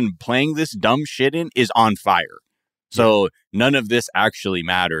that we're even playing this dumb shit in is on fire. So none of this actually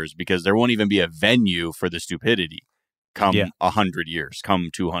matters because there won't even be a venue for the stupidity come 100 years, come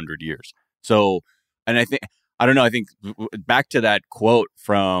 200 years. So, and I think back to that quote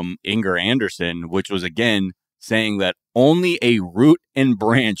from Inger Anderson, which was again saying that only a root and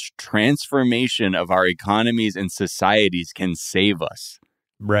branch transformation of our economies and societies can save us.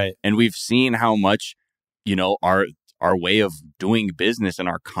 Right. And we've seen how much, our way of doing business and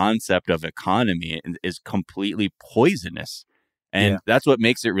our concept of economy is completely poisonous. And that's what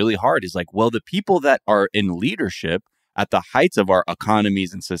makes it really hard is like, well, the people that are in leadership at the heights of our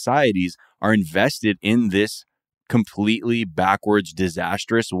economies and societies are invested in this completely backwards,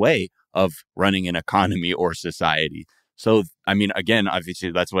 disastrous way of running an economy or society. So, I mean, again,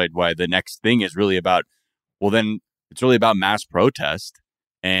 obviously, that's why the next thing is really about, well, then it's really about mass protest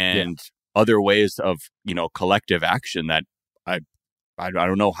and other ways of, collective action that I I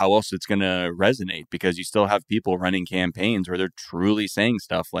don't know how else it's going to resonate, because you still have people running campaigns where they're truly saying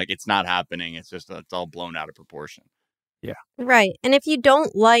stuff like it's not happening. It's just, it's all blown out of proportion. Yeah. Right. And if you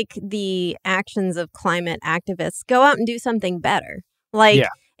don't like the actions of climate activists, go out and do something better. Like,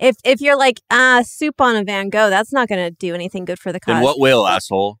 if you're like, soup on a Van Gogh, that's not going to do anything good for the cause. Then what will,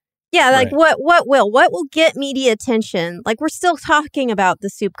 asshole? Yeah, like what will get media attention? Like, we're still talking about the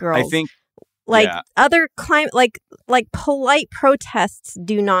soup girls. I think like other climate, like polite protests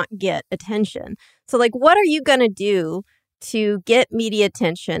do not get attention. So like, what are you going to do to get media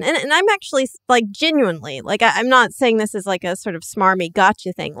attention? And I'm actually like genuinely, like I'm not saying this is like a sort of smarmy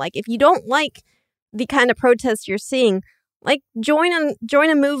gotcha thing. Like, if you don't like the kind of protests you're seeing, like join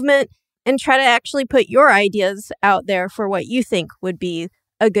a movement and try to actually put your ideas out there for what you think would be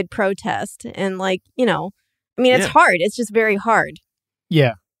a good protest. And like, you know, I mean, it's hard. It's just very hard.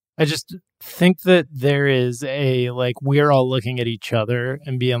 Yeah. I just think that there is a, like, we're all looking at each other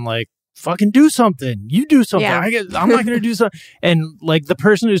and being like, fucking do something. You do something. Yeah. I'm not going to do something. And like the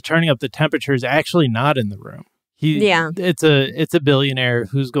person who's turning up the temperature is actually not in the room. It's a billionaire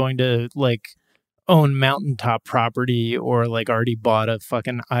who's going to like own mountaintop property or like already bought a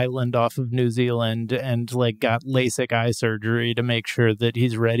fucking island off of New Zealand and like got LASIK eye surgery to make sure that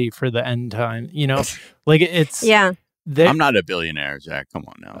he's ready for the end time. You know, like it's I'm not a billionaire, Jack. Come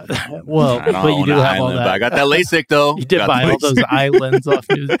on now. Well, but you do have all that. I got that LASIK though. You did buy all those islands off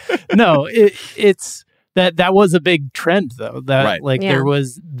New Zealand. No, it's that was a big trend though. That there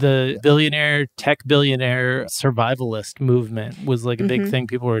was the tech billionaire survivalist movement was like a big thing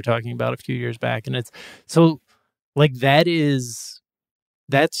people were talking about a few years back, and it's so like that's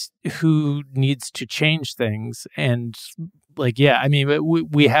who needs to change things. And like, I mean,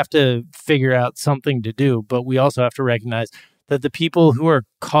 we have to figure out something to do, but we also have to recognize that the people who are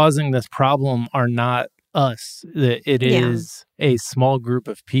causing this problem are not us. It is a small group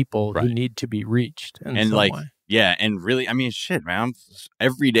of people who need to be reached in some way. Yeah, and really, I mean, shit, man.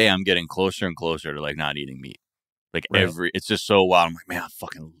 Every day I'm getting closer and closer to like not eating meat. Like it's just so wild. I'm like, man, I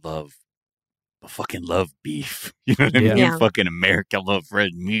fucking love beef. You know what I mean? Yeah. Fucking America, I love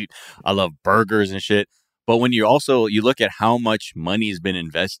red meat. I love burgers and shit. But when you look at how much money's been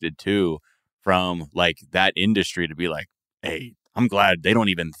invested too from like that industry to be like, hey, I'm glad they don't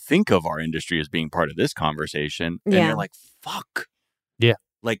even think of our industry as being part of this conversation. And you're like, fuck. Yeah.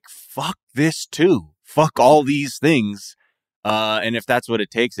 Like, fuck this too. Fuck all these things. And if that's what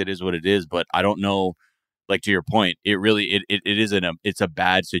it takes, it is what it is. But I don't know, like to your point, it's a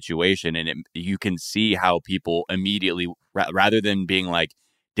bad situation. And you can see how people immediately, rather than being like,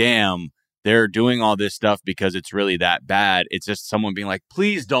 damn, they're doing all this stuff because it's really that bad. It's just someone being like,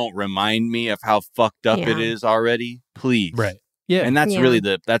 please don't remind me of how fucked up it is already. Please. Right. Yeah. And that's really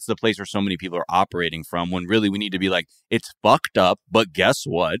that's the place where so many people are operating from, when really we need to be like, it's fucked up, but guess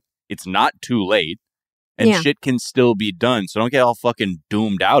what? It's not too late and shit can still be done. So don't get all fucking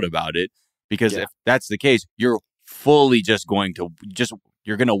doomed out about it, because if that's the case, you're fully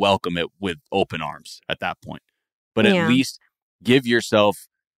you're going to welcome it with open arms at that point. But at least give yourself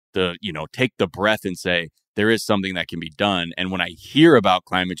take the breath and say, there is something that can be done. And when I hear about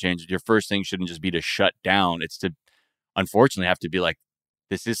climate change, your first thing shouldn't just be to shut down. It's to, unfortunately, have to be like,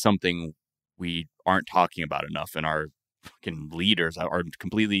 this is something we aren't talking about enough, and our fucking leaders are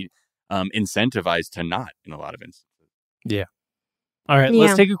completely incentivized to not in a lot of instances. Yeah. All right,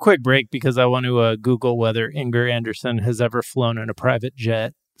 let's take a quick break because I want to Google whether Inger Anderson has ever flown in a private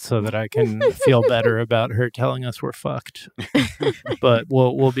jet so that I can feel better about her telling us we're fucked. But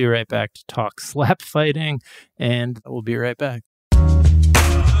we'll be right back to talk slap fighting, and we'll be right back.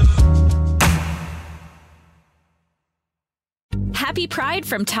 Happy Pride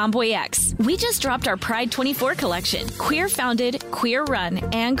from Tomboy X. We just dropped our Pride 24 collection. Queer founded, queer run,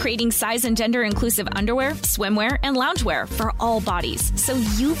 and creating size and gender inclusive underwear, swimwear, and loungewear for all bodies, so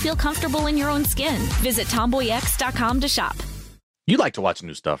you feel comfortable in your own skin. Visit tomboyx.com to shop. You like to watch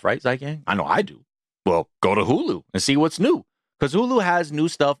new stuff, right, Zygang? I know I do. Well, go to Hulu and see what's new. Because Hulu has new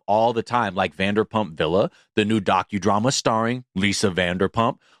stuff all the time, like Vanderpump Villa, the new docudrama starring Lisa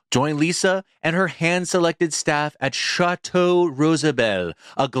Vanderpump. Join Lisa and her hand-selected staff at Chateau Rosabelle,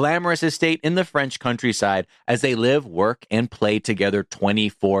 a glamorous estate in the French countryside, as they live, work, and play together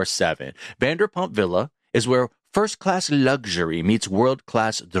 24/7. Vanderpump Villa is where first-class luxury meets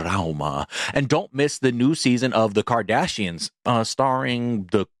world-class drama. And don't miss the new season of The Kardashians, starring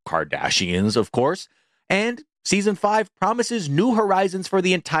the Kardashians, of course. And Season 5 promises new horizons for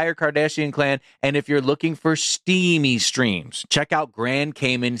the entire Kardashian clan. And if you're looking for steamy streams, check out Grand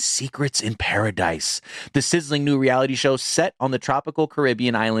Cayman Secrets in Paradise, the sizzling new reality show set on the tropical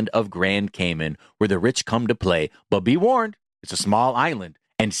Caribbean island of Grand Cayman, where the rich come to play. But be warned, It's a small island,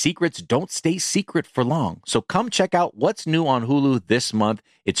 and secrets don't stay secret for long. So come check out what's new on Hulu this month.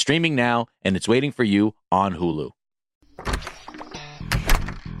 It's streaming now, and it's waiting for you on Hulu.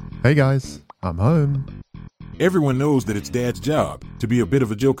 Hey guys, I'm home. Everyone knows that it's Dad's job to be a bit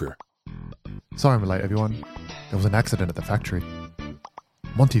of a joker. Sorry I'm late, everyone. There was an accident at the factory.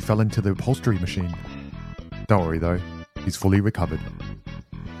 Monty fell into the upholstery machine. Don't worry though, he's fully recovered.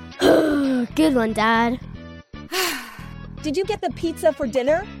 Good one, Dad. Did you get the pizza for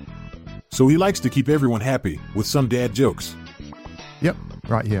dinner? So he likes to keep everyone happy with some dad jokes. Yep,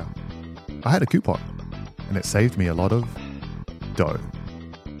 right here. I had a coupon, and it saved me a lot of dough.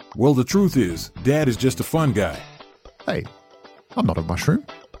 Well, the truth is, Dad is just a fun guy. Hey, I'm not a mushroom.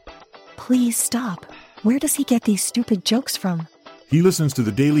 Please stop. Where does he get these stupid jokes from? He listens to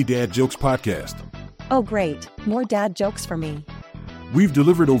the Daily Dad Jokes podcast. Oh, great. More dad jokes for me. We've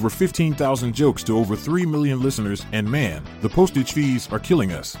delivered over 15,000 jokes to over 3 million listeners, and man, the postage fees are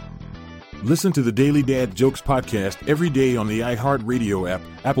killing us. Listen to the Daily Dad Jokes podcast every day on the iHeartRadio app,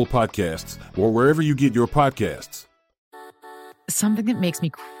 Apple Podcasts, or wherever you get your podcasts. Something that makes me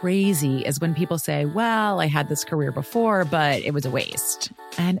crazy is when people say, well, I had this career before, but it was a waste.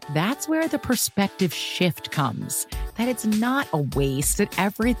 And that's where the perspective shift comes, that it's not a waste, that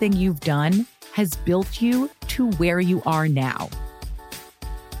everything you've done has built you to where you are now.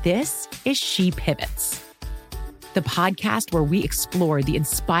 This is She Pivots, the podcast where we explore the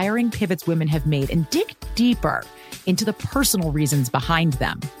inspiring pivots women have made and dig deeper into the personal reasons behind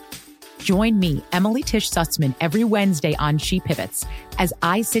them. Join me, Emily Tish Sussman, every Wednesday on She Pivots as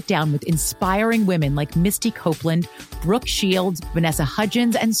I sit down with inspiring women like Misty Copeland, Brooke Shields, Vanessa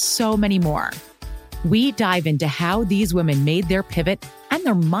Hudgens, and so many more. We dive into how these women made their pivot and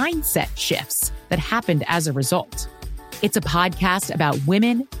their mindset shifts that happened as a result. It's a podcast about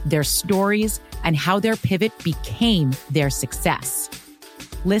women, their stories, and how their pivot became their success.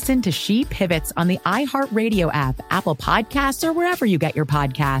 Listen to She Pivots on the iHeartRadio app, Apple Podcasts, or wherever you get your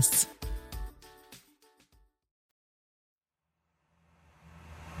podcasts.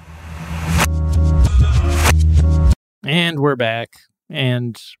 And we're back.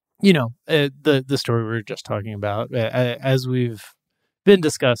 And, you know, the story we were just talking about, as we've been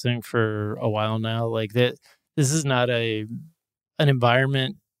discussing for a while now, like that, this is not an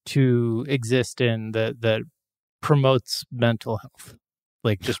environment to exist in that promotes mental health,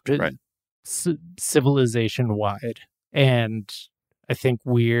 like just right. Civilization wide. And I think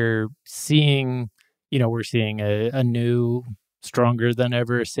we're seeing a new, stronger than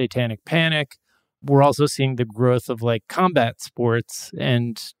ever satanic panic. We're also seeing the growth of like combat sports,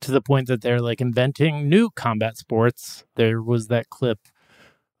 and to the point that they're like inventing new combat sports. There was that clip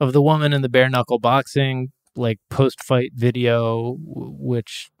of the woman in the bare knuckle boxing, like post-fight video,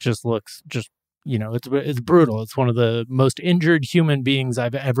 which just looks it's brutal. It's one of the most injured human beings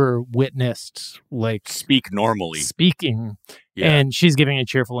I've ever witnessed, like speaking. Yeah. And she's giving a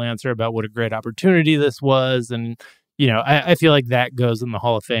cheerful answer about what a great opportunity this was. And, you know, I feel like that goes in the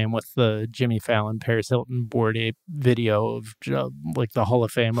Hall of Fame with the Jimmy Fallon, Paris Hilton Bored Ape video of like the Hall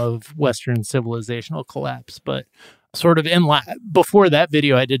of Fame of Western civilizational collapse. But sort of before that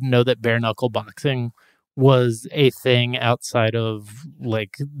video, I didn't know that bare knuckle boxing was a thing outside of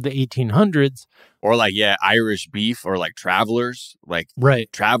like the 1800s, or like Irish beef, or like travelers, like right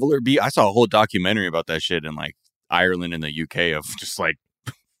traveler beef. I saw a whole documentary about that shit in like Ireland and the UK of just like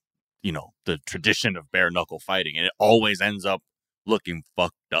the tradition of bare knuckle fighting, and it always ends up looking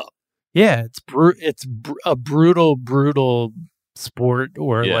fucked up. Yeah, it's a brutal sport,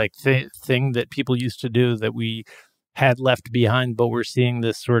 or like thing that people used to do that we had left behind, but we're seeing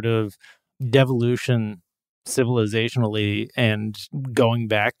this sort of devolution civilizationally and going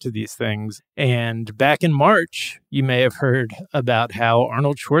back to these things. And back in March, you may have heard about how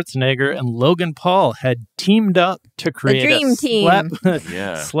Arnold Schwarzenegger and Logan Paul had teamed up to create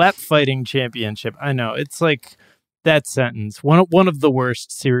slap fighting championship. I know, it's like that sentence, one of the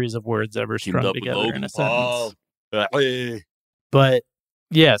worst series of words ever strung together in a sentence. But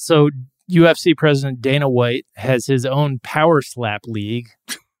yeah, so UFC President Dana White has his own power slap league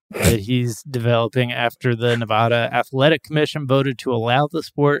that he's developing after the Nevada Athletic Commission voted to allow the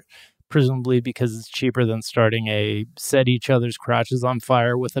sport, presumably because it's cheaper than starting a set each other's crotches on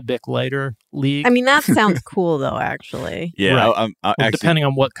fire with a Bic lighter league. I mean, that sounds cool, though, actually. Yeah. Right. Actually, depending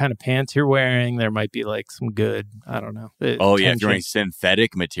on what kind of pants you're wearing, there might be like some good, I don't know. If you're wearing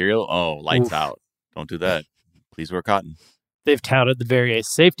synthetic material, lights out. Don't do that. Please wear cotton. They've touted the various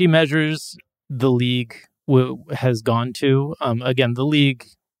safety measures the league has gone to. Again, the league,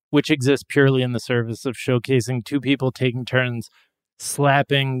 which exists purely in the service of showcasing two people taking turns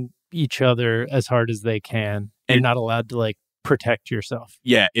slapping each other as hard as they can. You're not allowed to like protect yourself.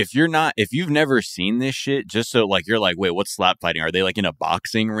 Yeah, if you've never seen this shit, just so like you're like, wait, what's slap fighting? Are they like in a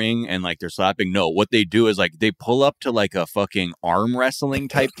boxing ring and like they're slapping? No, what they do is like they pull up to like a fucking arm wrestling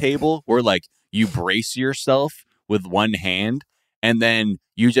type table where like you brace yourself with one hand and then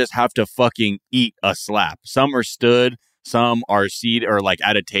you just have to fucking eat a slap. Some are stood, some are seated or like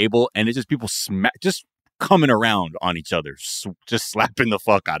at a table, and it's just people just coming around on each other, just slapping the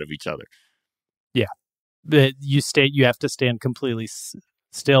fuck out of each other. Yeah. That you have to stand completely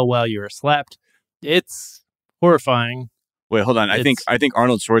still while you are slapped. It's horrifying. Wait, hold on. I think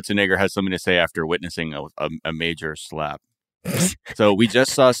Arnold Schwarzenegger has something to say after witnessing a major slap. So we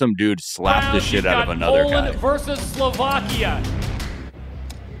just saw some dude slap the shit out of another Poland guy. versus Slovakia.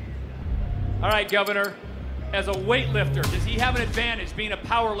 All right, Governor. As a weightlifter, does he have an advantage being a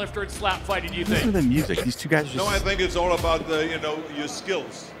power lifter in slap fighting, do you think? Listen to the music. These two guys just... No, I think it's all about your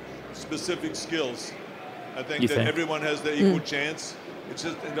skills, specific skills. I think that everyone has the equal chance. It's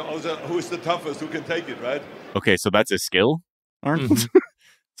just who's the toughest, who can take it, right? Okay, so that's a skill, Arnold?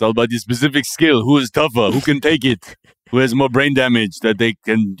 It's all about the specific skill. Who is tougher? Who can take it? Who has more brain damage that they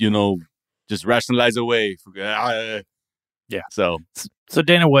can, just rationalize away? Yeah. So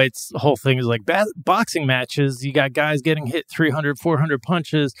Dana White's whole thing is like boxing matches. You got guys getting hit 300, 400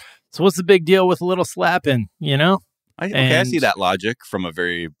 punches. So what's the big deal with a little slapping, I see that logic from a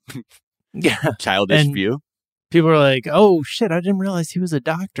very childish view. People are like, oh, shit, I didn't realize he was a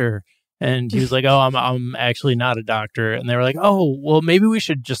doctor. And he was like, oh, I'm actually not a doctor. And they were like, oh, well, maybe we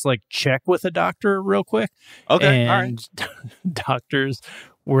should just like check with a doctor real quick. Okay, and all right. Doctors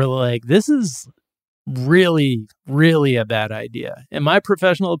were like, this is really, really a bad idea. In my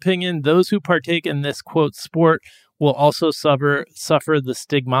professional opinion, those who partake in this, quote, sport will also suffer the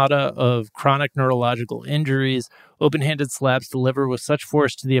stigmata of chronic neurological injuries. Open-handed slaps delivered with such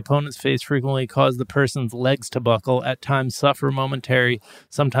force to the opponent's face frequently cause the person's legs to buckle, at times suffer momentary,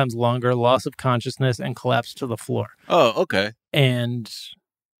 sometimes longer, loss of consciousness, and collapse to the floor. Oh, okay. And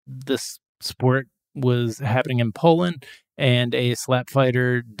this sport was happening in Poland, and a slap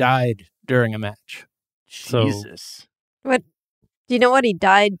fighter died during a match. Jesus. What? Do you know what he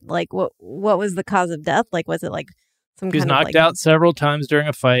died? Like, what was the cause of death? Like, was it like some he was kind of knocked out several times during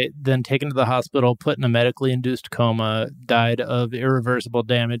a fight, then taken to the hospital, put in a medically induced coma, died of irreversible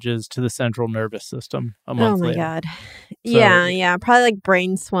damages to the central nervous system a month later. Oh, my God. Yeah. Probably like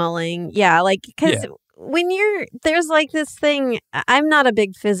brain swelling. Yeah, like, because when there's like this thing, I'm not a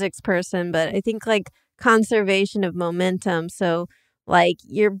big physics person, but I think like conservation of momentum. So like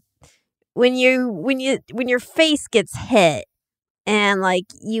when your face gets hit and like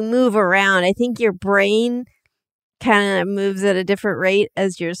you move around, I think your brain kind of moves at a different rate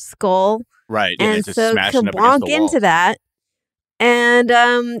as your skull. Right. And it's just so smashing up bonk against the into walls. that. And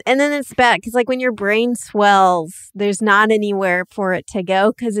then it's bad because like when your brain swells, there's not anywhere for it to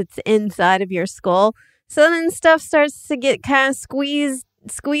go because it's inside of your skull. So then stuff starts to get kind of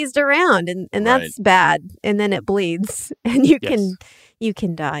squeezed around and that's bad. And then it bleeds and you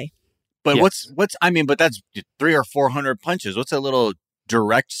can die. But but that's 300 or 400 punches. What's a little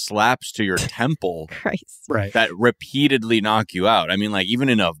direct slaps to your temple Christ. Right. that repeatedly knock you out? I mean, like even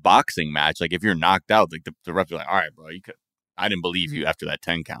in a boxing match, like if you're knocked out, like the ref's like, all right, bro, I didn't believe you after that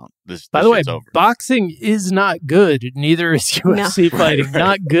 10 count. By the way, shit's over. boxing is not good. Neither is UFC fighting.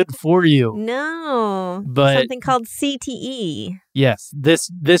 Not good for you. No. But something called CTE. yes, this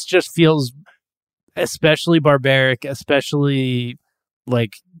just feels especially barbaric, especially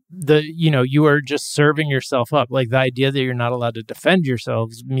like you are just serving yourself up. Like the idea that you're not allowed to defend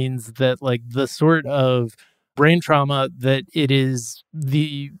yourselves means that like the sort of brain trauma that it is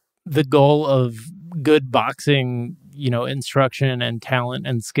the goal of good boxing, instruction and talent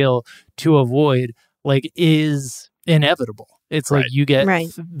and skill to avoid, like, is inevitable. It's like you get,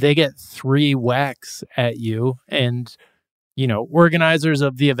 they get 3 whacks at you, and organizers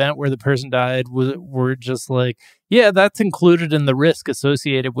of the event where the person died were just like, yeah, that's included in the risk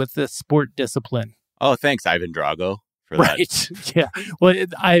associated with this sport discipline. Oh, thanks, Ivan Drago, for that. Right. Yeah. Well,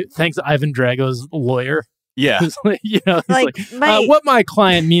 thanks, Ivan Drago's lawyer. Yeah. What my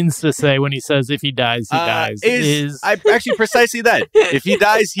client means to say when he says if he dies, he dies is actually precisely that. If he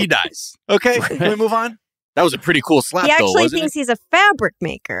dies, he dies. Okay, Can we move on? That was a pretty cool slap, He actually wasn't thinks it? he's a fabric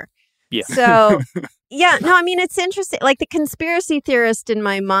maker. Yeah. So, yeah, no, I mean, it's interesting. Like the conspiracy theorist in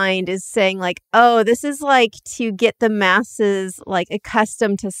my mind is saying like, oh, this is like to get the masses like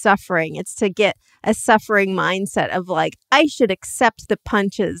accustomed to suffering. It's to get a suffering mindset of like, I should accept the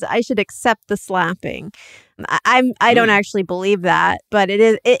punches. I should accept the slapping. I don't actually believe that, but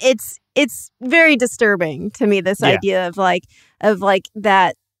it's very disturbing to me, this idea of like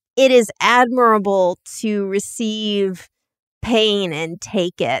that it is admirable to receive pain and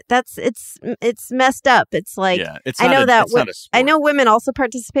take it. It's messed up. It's like, I know women also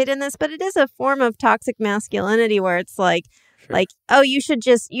participate in this, but it is a form of toxic masculinity where it's like, oh, you should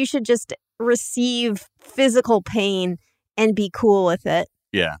just receive physical pain and be cool with it.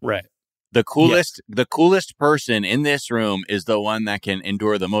 Yeah. Right. The coolest person in this room is the one that can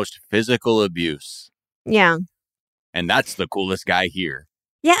endure the most physical abuse. Yeah. And that's the coolest guy here.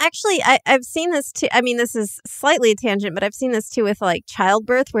 Yeah, actually, I've seen this too. I mean, this is slightly a tangent, but I've seen this too with like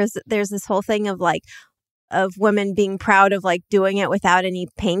childbirth, where there's this whole thing of like, of women being proud of like doing it without any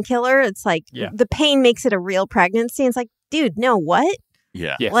painkiller. It's like the pain makes it a real pregnancy. It's like, dude, no, what?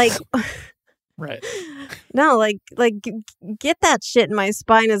 Yeah. Like, right. No, like get that shit in my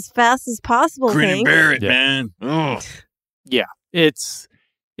spine as fast as possible. Grin and bear it, man. Ugh. Yeah, it's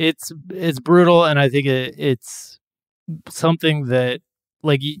brutal, and I think it's something that,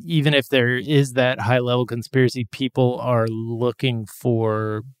 like, even if there is that high level conspiracy, people are looking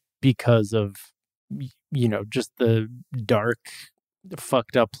for because of, you know, just the dark,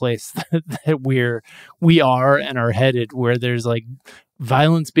 fucked up place that we are and are headed, where there's like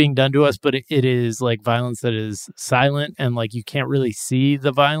violence being done to us, but it is like violence that is silent, and like you can't really see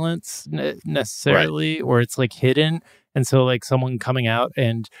the violence necessarily, or it's like hidden. And so like someone coming out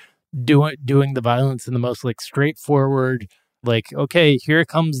and doing the violence in the most like straightforward, like, okay, here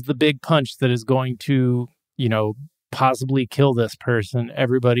comes the big punch that is going to, you know, possibly kill this person.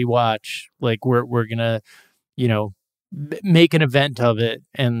 Everybody watch. Like we're gonna, you know, make an event of it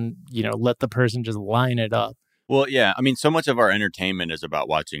and, you know, let the person just line it up. Well, yeah. I mean, so much of our entertainment is about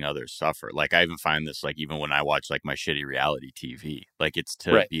watching others suffer. Like, I even find this, like, even when I watch, like, my shitty reality TV, like, it's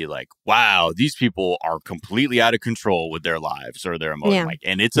to be like, wow, these people are completely out of control with their lives or their emotions. Yeah. Like,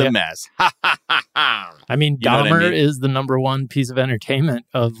 and it's a mess. I mean, You know what I Dahmer mean? is the number one piece of entertainment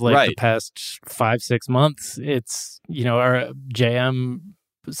of like the past 5-6 months. It's, you know, our JM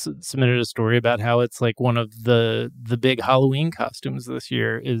submitted a story about how it's like one of the big Halloween costumes this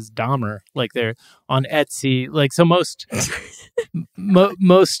year is Dahmer. Like they're on Etsy. Like, so most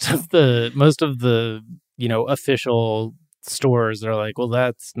of the, you know, official stores are like, well,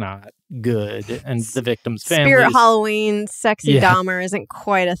 that's not good. And the victim's family. Spirit Halloween, sexy Dahmer isn't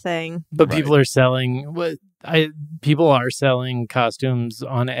quite a thing. But people are selling people are selling costumes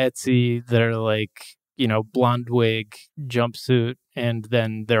on Etsy that are like, you know, blonde wig, jumpsuit, and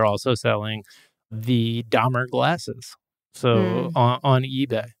then they're also selling the Dahmer glasses. So on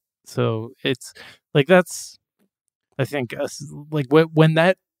eBay. So it's like, that's, I think, like when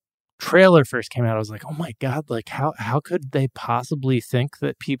that trailer first came out, I was like, oh my God, like how could they possibly think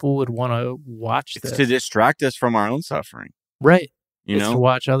that people would want to watch this? It's to distract us from our own suffering. Right. You It's know, to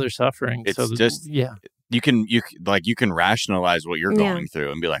watch other suffering. It's so just, you can rationalize what you're going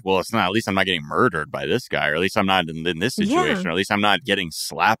through and be like, well, it's not, at least I'm not getting murdered by this guy, or at least I'm not in this situation, or at least I'm not getting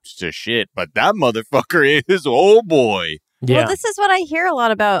slapped to shit. But that motherfucker is, oh boy. Yeah. Well, this is what I hear a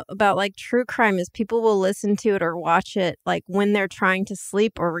lot about like true crime is people will listen to it or watch it like when they're trying to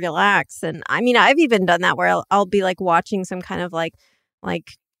sleep or relax. And I mean, I've even done that where I'll be like watching some kind of like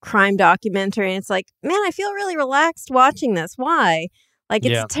crime documentary, and it's like, man, I feel really relaxed watching this. Why? Like,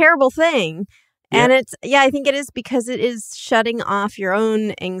 it's a terrible thing. And I think it is because it is shutting off your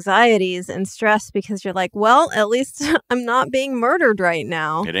own anxieties and stress, because you're like, well, at least I'm not being murdered right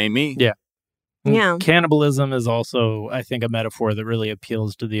now. It ain't me. Yeah. Yeah. Cannibalism is also, I think, a metaphor that really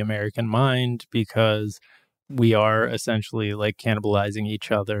appeals to the American mind, because we are essentially like cannibalizing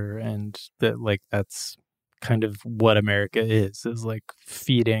each other, and that, like, that's kind of what America is like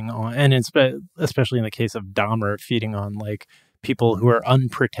feeding on, and especially in the case of Dahmer, feeding on like people who are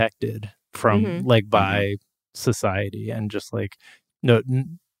unprotected from by society, and just like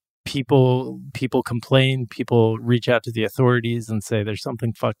people complain, people reach out to the authorities and say there's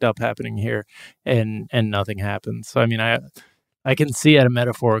something fucked up happening here, and nothing happens. So I mean, I can see at a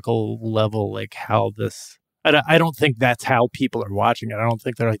metaphorical level like how this. I don't think that's how people are watching it. I don't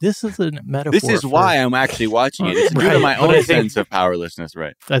think they're like, this is a metaphor. This is why I'm actually watching it. It's due to my own sense of powerlessness,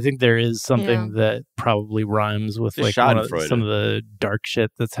 right? I think there is something that probably rhymes with like some of the dark shit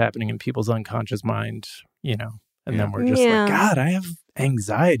that's happening in people's unconscious mind, you know. And then we're just like, God, I have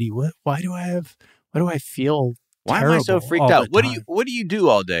anxiety. Why do I feel Why am I so freaked out? What do you do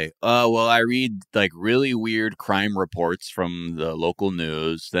all day? Well, I read like really weird crime reports from the local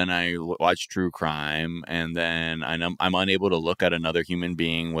news. Then I watch true crime, and then I'm unable to look at another human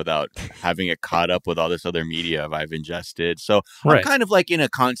being without having it caught up with all this other media I've ingested. So I'm kind of like in a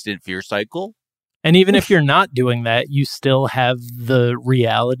constant fear cycle. And even if you're not doing that, you still have the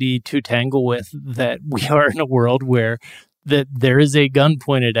reality to tangle with that we are in a world where that there is a gun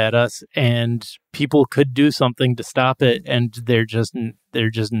pointed at us and people could do something to stop it, and they're just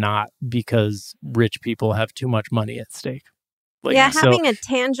not, because rich people have too much money at stake. Like, yeah, having a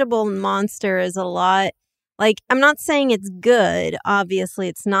tangible monster is a lot. Like, I'm not saying it's good, obviously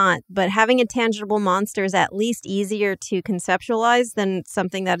it's not, but having a tangible monster is at least easier to conceptualize than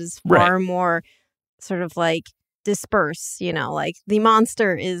something that is far more sort of like disperse, you know, like the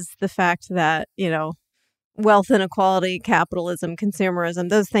monster is the fact that, you know, wealth inequality, capitalism, consumerism,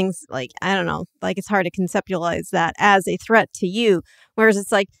 those things, like, I don't know, like it's hard to conceptualize that as a threat to you. Whereas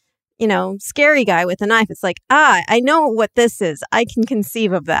it's like, you know, scary guy with a knife. It's like, I know what this is. I can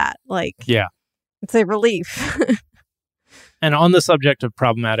conceive of that. Like, yeah, it's a relief. And on the subject of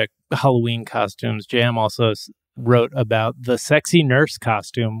problematic Halloween costumes, Jam also wrote about the sexy nurse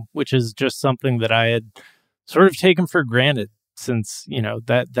costume, which is just something that I had sort of taken for granted since, you know,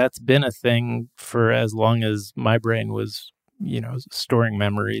 that's been a thing for as long as my brain was, you know, storing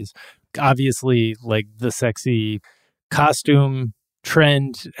memories. Obviously, like, the sexy costume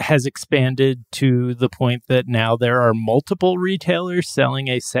trend has expanded to the point that now there are multiple retailers selling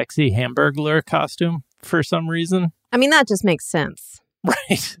a sexy Hamburglar costume for some reason. I mean, that just makes sense.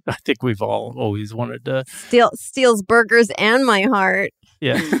 Right. I think we've all always wanted to steals burgers and my heart.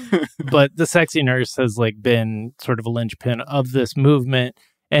 Yeah. But the sexy nurse has like been sort of a linchpin of this movement,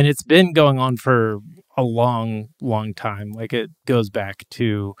 and it's been going on for a long, long time. Like, it goes back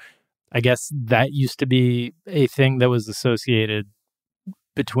to, I guess that used to be a thing that was associated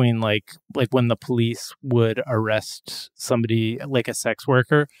between like when the police would arrest somebody like a sex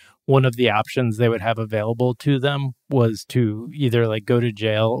worker, one of the options they would have available to them was to either like go to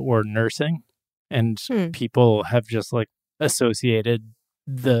jail or nursing. And people have just like associated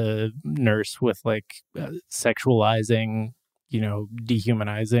the nurse with like sexualizing, you know,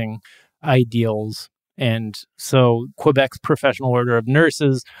 dehumanizing ideals. And so Quebec's Professional Order of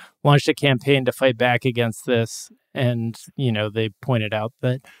Nurses launched a campaign to fight back against this. And, you know, they pointed out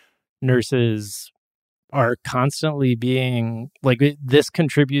that nurses are constantly being like, this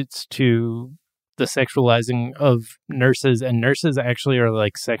contributes to the sexualizing of nurses, and nurses actually are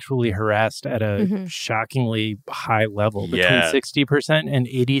like sexually harassed at a shockingly high level. Between 60% and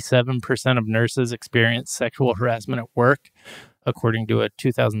 87% of nurses experience sexual harassment at work, according to a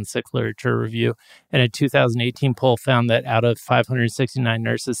 2006 literature review. And a 2018 poll found that out of 569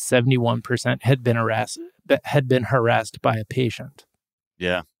 nurses, 71% had been harassed by a patient.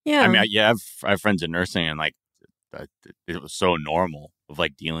 Yeah. Yeah. I mean, I have friends in nursing, and like it was so normal of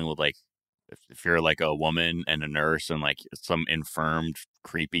like dealing with like, if you're like a woman and a nurse and like some infirmed,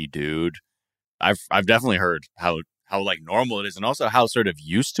 creepy dude, I've definitely heard how like normal it is, and also how sort of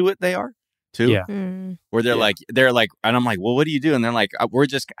used to it they are too. Yeah. Where they're like, and I'm like, well, what do you do? And they're like, we're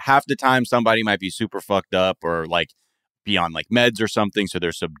just, half the time somebody might be super fucked up or like be on like meds or something, so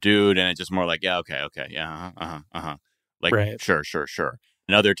they're subdued, and it's just more like, yeah, okay, yeah, like, sure.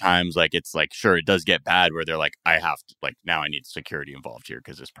 And other times, like, it's like, sure, it does get bad where they're like, I have to, like, now I need security involved here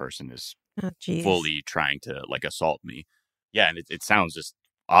because this person is fully trying to like assault me. Yeah, and it sounds just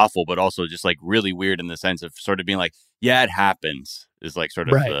awful, but also just like really weird in the sense of sort of being like, yeah, it happens, is like sort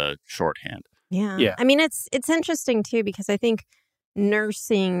of the shorthand. Yeah. I mean, it's interesting too, because I think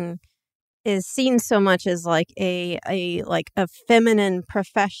nursing is seen so much as like a feminine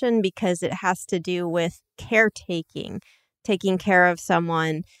profession because it has to do with caretaking, taking care of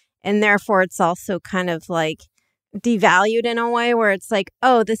someone, and therefore it's also kind of like devalued in a way where it's like,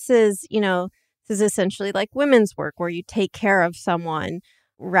 oh, this is essentially like women's work where you take care of someone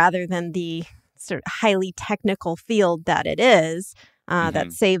rather than the sort of highly technical field that it is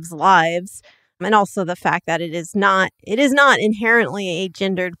that saves lives. And also the fact that it is not inherently a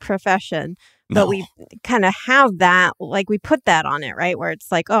gendered profession, but we kind of have that, like we put that on it, right? Where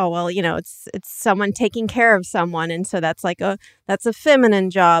it's like, oh, well, you know, it's someone taking care of someone. And so that's like that's a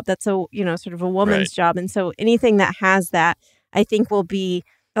feminine job. That's a, you know, sort of a woman's job. And so anything that has that, I think will be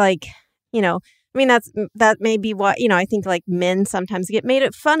like, you know, I mean, that may be what, you know, I think like men sometimes get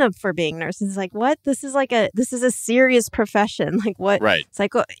made fun of for being nurses. Like, what? This is a serious profession. Like, what? Right. It's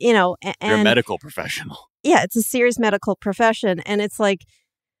like, you know, and you're a medical professional. Yeah, it's a serious medical profession. And it's like,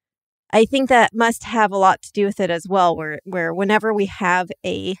 I think that must have a lot to do with it as well, where whenever we have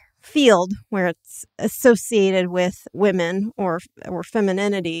a field where it's associated with women or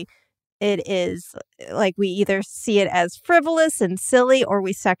femininity, it is like we either see it as frivolous and silly or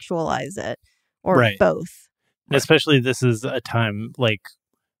we sexualize it. Or both. And especially this is a time like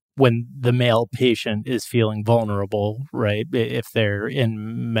when the male patient is feeling vulnerable, right? If they're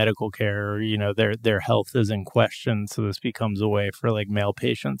in medical care, or, you know, their health is in question. So this becomes a way for like male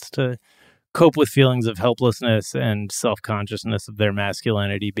patients to cope with feelings of helplessness and self-consciousness of their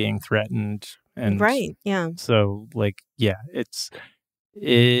masculinity being threatened. And right. Yeah. So like, yeah, it's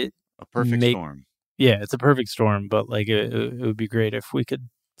a perfect storm. Yeah, it's a perfect storm, but like it would be great if we could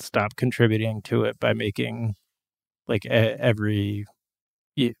stop contributing to it by making like every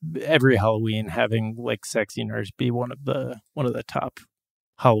Halloween having like Sexy Nurse be one of the top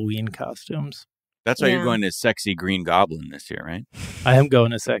Halloween costumes. That's why you're going to Sexy Green Goblin this year, right? I am going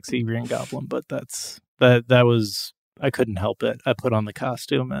to Sexy Green Goblin, but that was, I couldn't help it. I put on the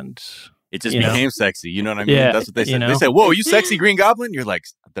costume and it just became sexy. You know what I mean? Yeah, that's what they said. They said, "Whoa, you Sexy Green Goblin?" You're like,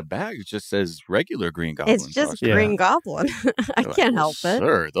 the bag just says regular Green Goblin. It's just Green Goblin. I can't help it.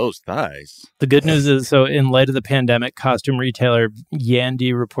 Sir, those thighs. The good news is, so in light of the pandemic, costume retailer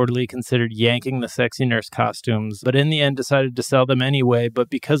Yandy reportedly considered yanking the Sexy Nurse costumes, but in the end decided to sell them anyway. But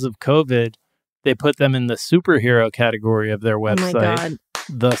because of COVID, they put them in the superhero category of their website,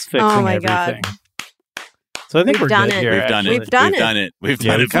 thus fixing everything. God. So I think We've we're done good it. here. We've done it. We've done it. We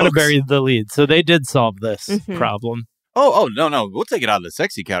kind of buried the lead. So they did solve this Mm-hmm. problem. Oh, no. We'll take it out of the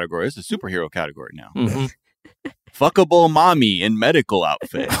sexy category. It's a superhero category now. Mm-hmm. Fuckable mommy in medical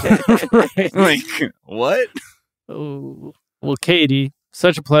outfit. Right. Like, what? Oh. Well, Katie,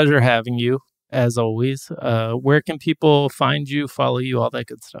 such a pleasure having you, as always. Where can people find you, follow you, all that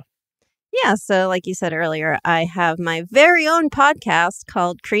good stuff? Yeah, so like you said earlier, I have my very own podcast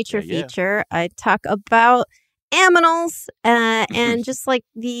called Creature Feature. I talk about aminals and just like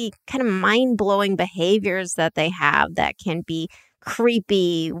the kind of mind-blowing behaviors that they have that can be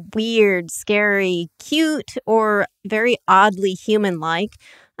creepy, weird, scary, cute, or very oddly human-like.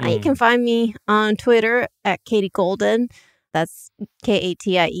 You can find me on Twitter at Katie Golden. That's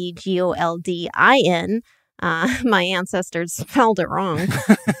KatieGoldin. My ancestors spelled it wrong.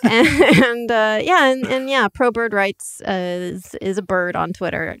 and Pro Bird Rights is a bird on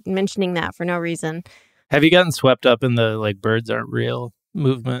Twitter, mentioning that for no reason. Have you gotten swept up in the like birds aren't real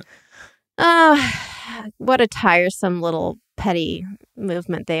movement? What a tiresome little petty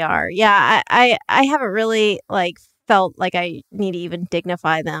movement they are. Yeah, I haven't really like felt like I need to even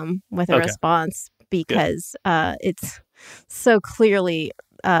dignify them with a response because it's so clearly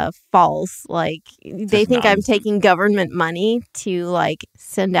false. Like they think I'm taking government money to like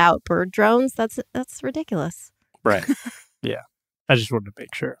send out bird drones. That's ridiculous. Right. Yeah. I just wanted to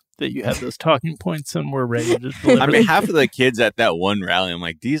make sure that you had those talking points and we're ready to deliver. I mean, half of the kids at that one rally, I'm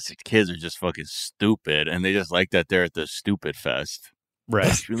like, these kids are just fucking stupid, and they just like that they're at the stupid fest.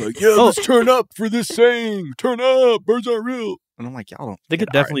 Right. You're like, yeah, let's turn up for this saying. Turn up, birds aren't real. And I'm like, y'all don't. I think it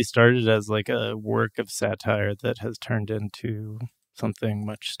definitely started as like a work of satire that has turned into something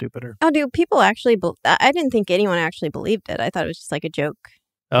much stupider. Oh, do people actually? I didn't think anyone actually believed it. I thought it was just like a joke.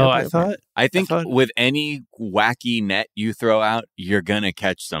 Oh, I think with any wacky net you throw out, you're gonna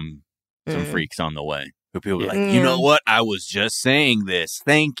catch some freaks on the way. Who people be like, you know what? I was just saying this.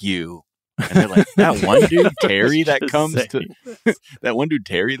 Thank you. And they're like, that one dude Terry that comes to that one dude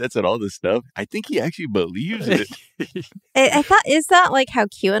Terry that's at all this stuff. I think he actually believes it. I thought, is that like how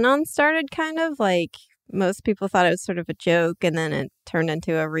QAnon started? Kind of like most people thought it was sort of a joke, and then it turned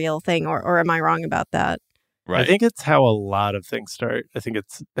into a real thing. Or am I wrong about that? Right. I think it's how a lot of things start. I think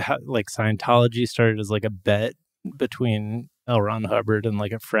it's how, like Scientology started as like a bet between L. Ron Hubbard and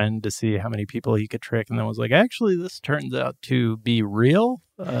like a friend to see how many people he could trick, and then was like, actually, this turns out to be real.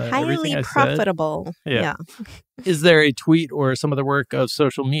 Highly profitable. Yeah. Is there a tweet or some other work of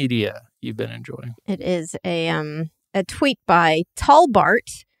social media you've been enjoying? It is a tweet by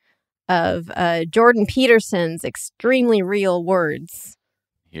Talbart of Jordan Peterson's Extremely Real Words.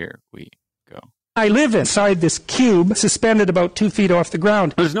 Here we go. I live inside this cube suspended about 2 feet off the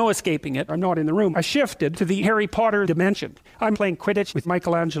ground. There's no escaping it. I'm not in the room. I shifted to the Harry Potter dimension. I'm playing Quidditch with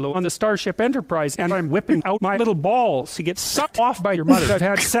Michelangelo on the Starship Enterprise, and I'm whipping out my little balls to get sucked off by your mother. I've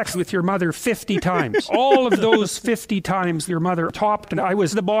had sex with your mother 50 times. All of those 50 times your mother topped, and I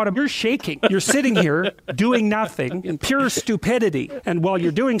was the bottom. You're shaking. You're sitting here doing nothing in pure stupidity. And while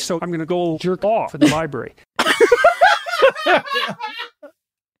you're doing so, I'm going to go jerk off in the library.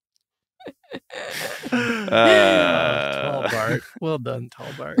 Talbart. Well done,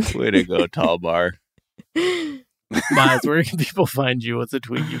 Talbart. Way to go, Talbart. Miles, where can people find you? What's a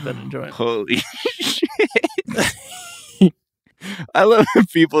tweet you've been enjoying? Holy shit. I love when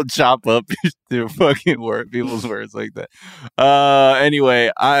people chop up their fucking people's words like that.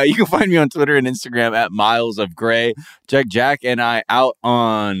 Anyway, you can find me on Twitter and Instagram at Miles of Gray. Check Jack and I out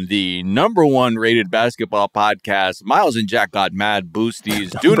on the #1 rated basketball podcast, Miles and Jack Got Mad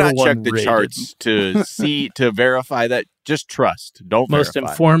Boosties. Do not check the charts to verify that. Just trust. Don't most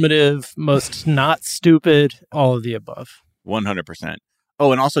verify. Informative, most not stupid, all of the above. 100%.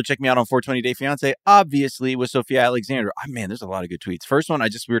 Oh, and also check me out on 420 Day Fiance, obviously, with Sophia Alexander. Oh, man, there's a lot of good tweets. First one,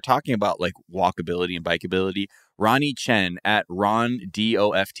 we were talking about like walkability and bikeability. Ronnie Chen at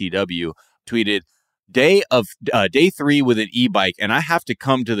RonDoftW tweeted, day 3 with an e-bike, and I have to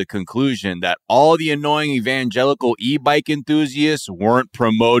come to the conclusion that all the annoying evangelical e-bike enthusiasts weren't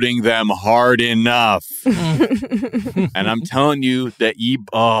promoting them hard enough. And I'm telling you that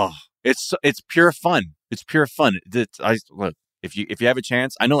it's pure fun. It's pure fun. Look, if you have a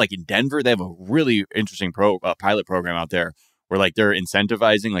chance, I know like in Denver they have a really interesting pilot program out there where like they're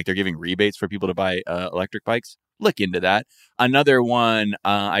incentivizing, like they're giving rebates for people to buy electric bikes. Look into that. Another one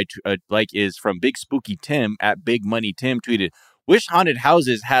I like is from Big Spooky Tim at Big Money Tim tweeted, wish haunted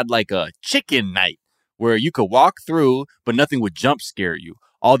houses had like a chicken night where you could walk through, but nothing would jump scare you.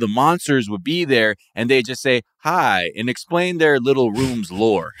 All the monsters would be there and they just say hi and explain their little room's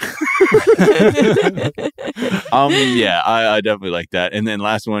lore. Yeah, I definitely like that. And then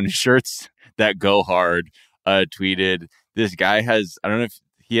last one, Shirts That Go Hard tweeted, this guy has, I don't know if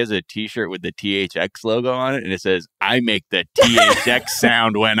he has a t-shirt with the THX logo on it, and it says, I make the THX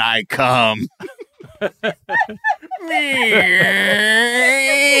sound when I come.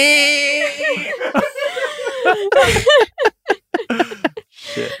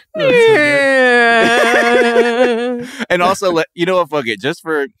 Shit. And also, you know what, fuck it, just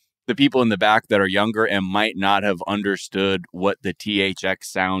for the people in the back that are younger and might not have understood what the THX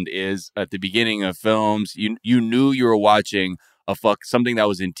sound is, at the beginning of films, you knew you were watching something that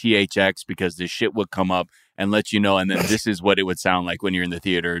was in THX because this shit would come up and let you know, and then this is what it would sound like when you're in the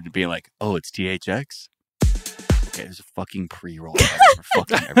theater, being like, oh, it's THX? Okay, there's a fucking pre-roll.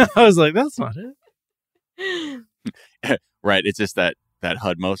 I was like, that's not it. Right, it's just that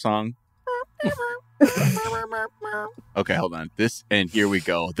Hudmo song. Okay, hold on. And here we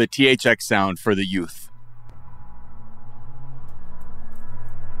go. The THX sound for the youth.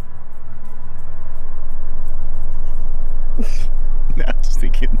 No, I'm just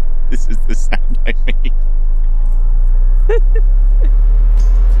thinking, this is the sound I made.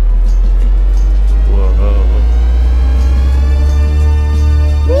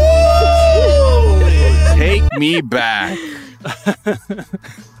 Whoa. Take me back.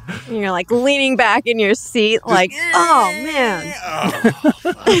 You're like leaning back in your seat, like, oh man.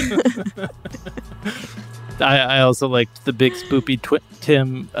 I also liked the Big Spoopy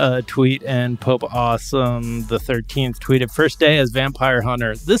Tim tweet, and Pope Awesome the 13th tweeted, first day as Vampire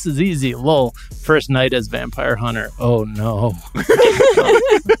Hunter. This is easy, lol. First night as Vampire Hunter. Oh no.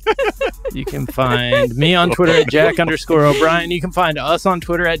 You can find me on Twitter at Jack_O'Brien. You can find us on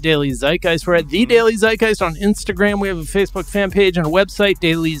Twitter at Daily Zeitgeist. We're at The Daily Zeitgeist on Instagram. We have a Facebook fan page and a website,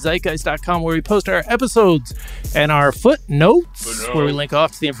 dailyzeitgeist.com, where we post our episodes and our footnotes, where we link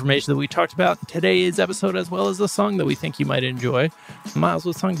off to the information that we talked about in today's episode, as well as the song that we think you might enjoy. Miles,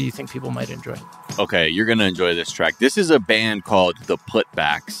 what song do you think people might enjoy? Okay, you're going to enjoy this track. This is a band called The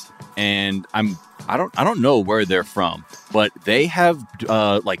Putbacks, and I don't know where they're from, but they have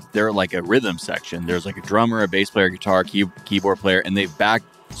they're like a rhythm section. There's like a drummer, a bass player, guitar, keyboard player, and they've backed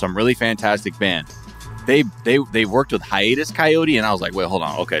some really fantastic band. They worked with Hiatus Coyote, and I was like, wait, hold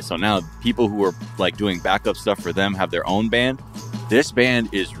on. Okay, so now people who are like doing backup stuff for them have their own band. This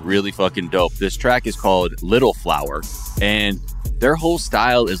band is really fucking dope. This track is called Little Flower, and their whole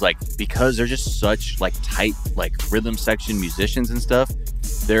style is like, because they're just such like tight like rhythm section musicians and stuff,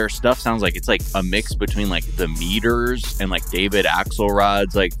 their stuff sounds like it's like a mix between like the Meters and like David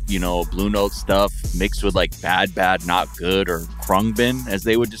Axelrod's like, you know, Blue Note stuff mixed with like Bad Not Good or Khruangbin, as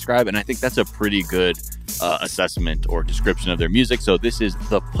they would describe. And I think that's a pretty good assessment or description of their music. So this is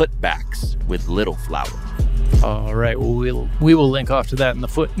The Putbacks with Little Flower. All right, well, we will link off to that in the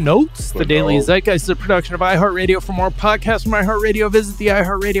footnotes. The Daily Zeitgeist is a production of iHeartRadio. For more podcasts from iHeartRadio, visit the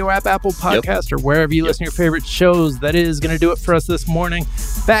iHeartRadio app, Apple Podcast, or wherever you listen to your favorite shows. That is going to do it for us this morning.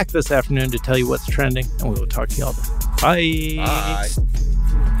 Back this afternoon to tell you what's trending, and we will talk to you all then. Bye. Bye.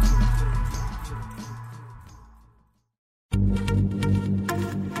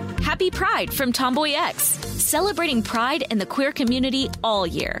 Happy Pride from Tomboy X, celebrating pride and the queer community all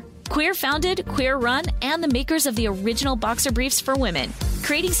year. Queer founded, queer run, and the makers of the original boxer briefs for women,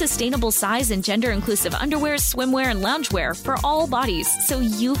 creating sustainable size and gender inclusive underwear, swimwear, and loungewear for all bodies so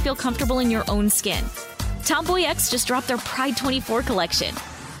you feel comfortable in your own skin. Tomboy X just dropped their Pride 24 collection,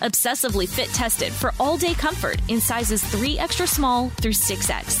 obsessively fit tested for all day comfort in sizes 3 extra small through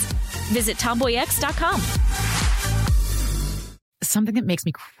 6X. Visit tomboyx.com. Something that makes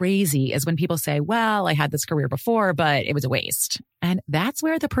me crazy is when people say, well, I had this career before, but it was a waste. And that's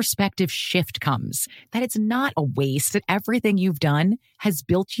where the perspective shift comes, that it's not a waste, that everything you've done has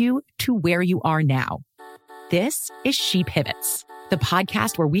built you to where you are now. This is She Pivots, the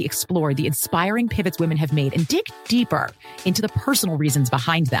podcast where we explore the inspiring pivots women have made and dig deeper into the personal reasons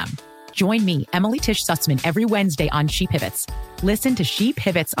behind them. Join me, Emily Tish Sussman, every Wednesday on She Pivots. Listen to She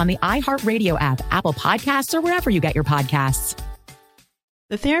Pivots on the iHeartRadio app, Apple Podcasts, or wherever you get your podcasts.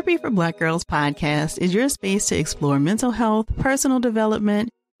 The Therapy for Black Girls podcast is your space to explore mental health, personal development,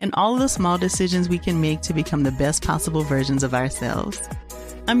 and all of the small decisions we can make to become the best possible versions of ourselves.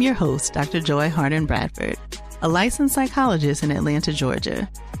 I'm your host, Dr. Joy Harden Bradford, a licensed psychologist in Atlanta, Georgia,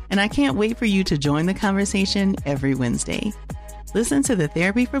 and I can't wait for you to join the conversation every Wednesday. Listen to the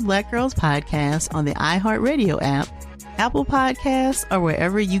Therapy for Black Girls podcast on the iHeartRadio app, Apple Podcasts, or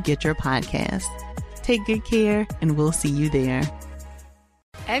wherever you get your podcasts. Take good care, and we'll see you there.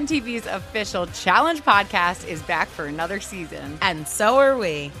 MTV's official Challenge podcast is back for another season. And so are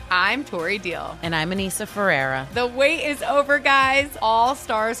we. I'm Tori Deal. And I'm Anissa Ferreira. The wait is over, guys. All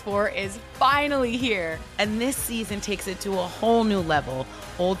Stars 4 is finally here. And this season takes it to a whole new level.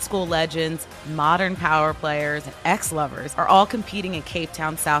 Old school legends, modern power players, and ex-lovers are all competing in Cape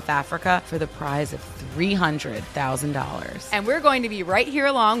Town, South Africa for the prize of $300,000. And we're going to be right here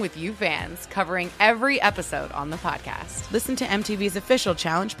along with you fans, covering every episode on the podcast. Listen to MTV's official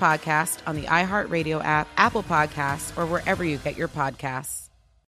Challenge podcast on the iHeartRadio app, Apple Podcasts, or wherever you get your podcasts.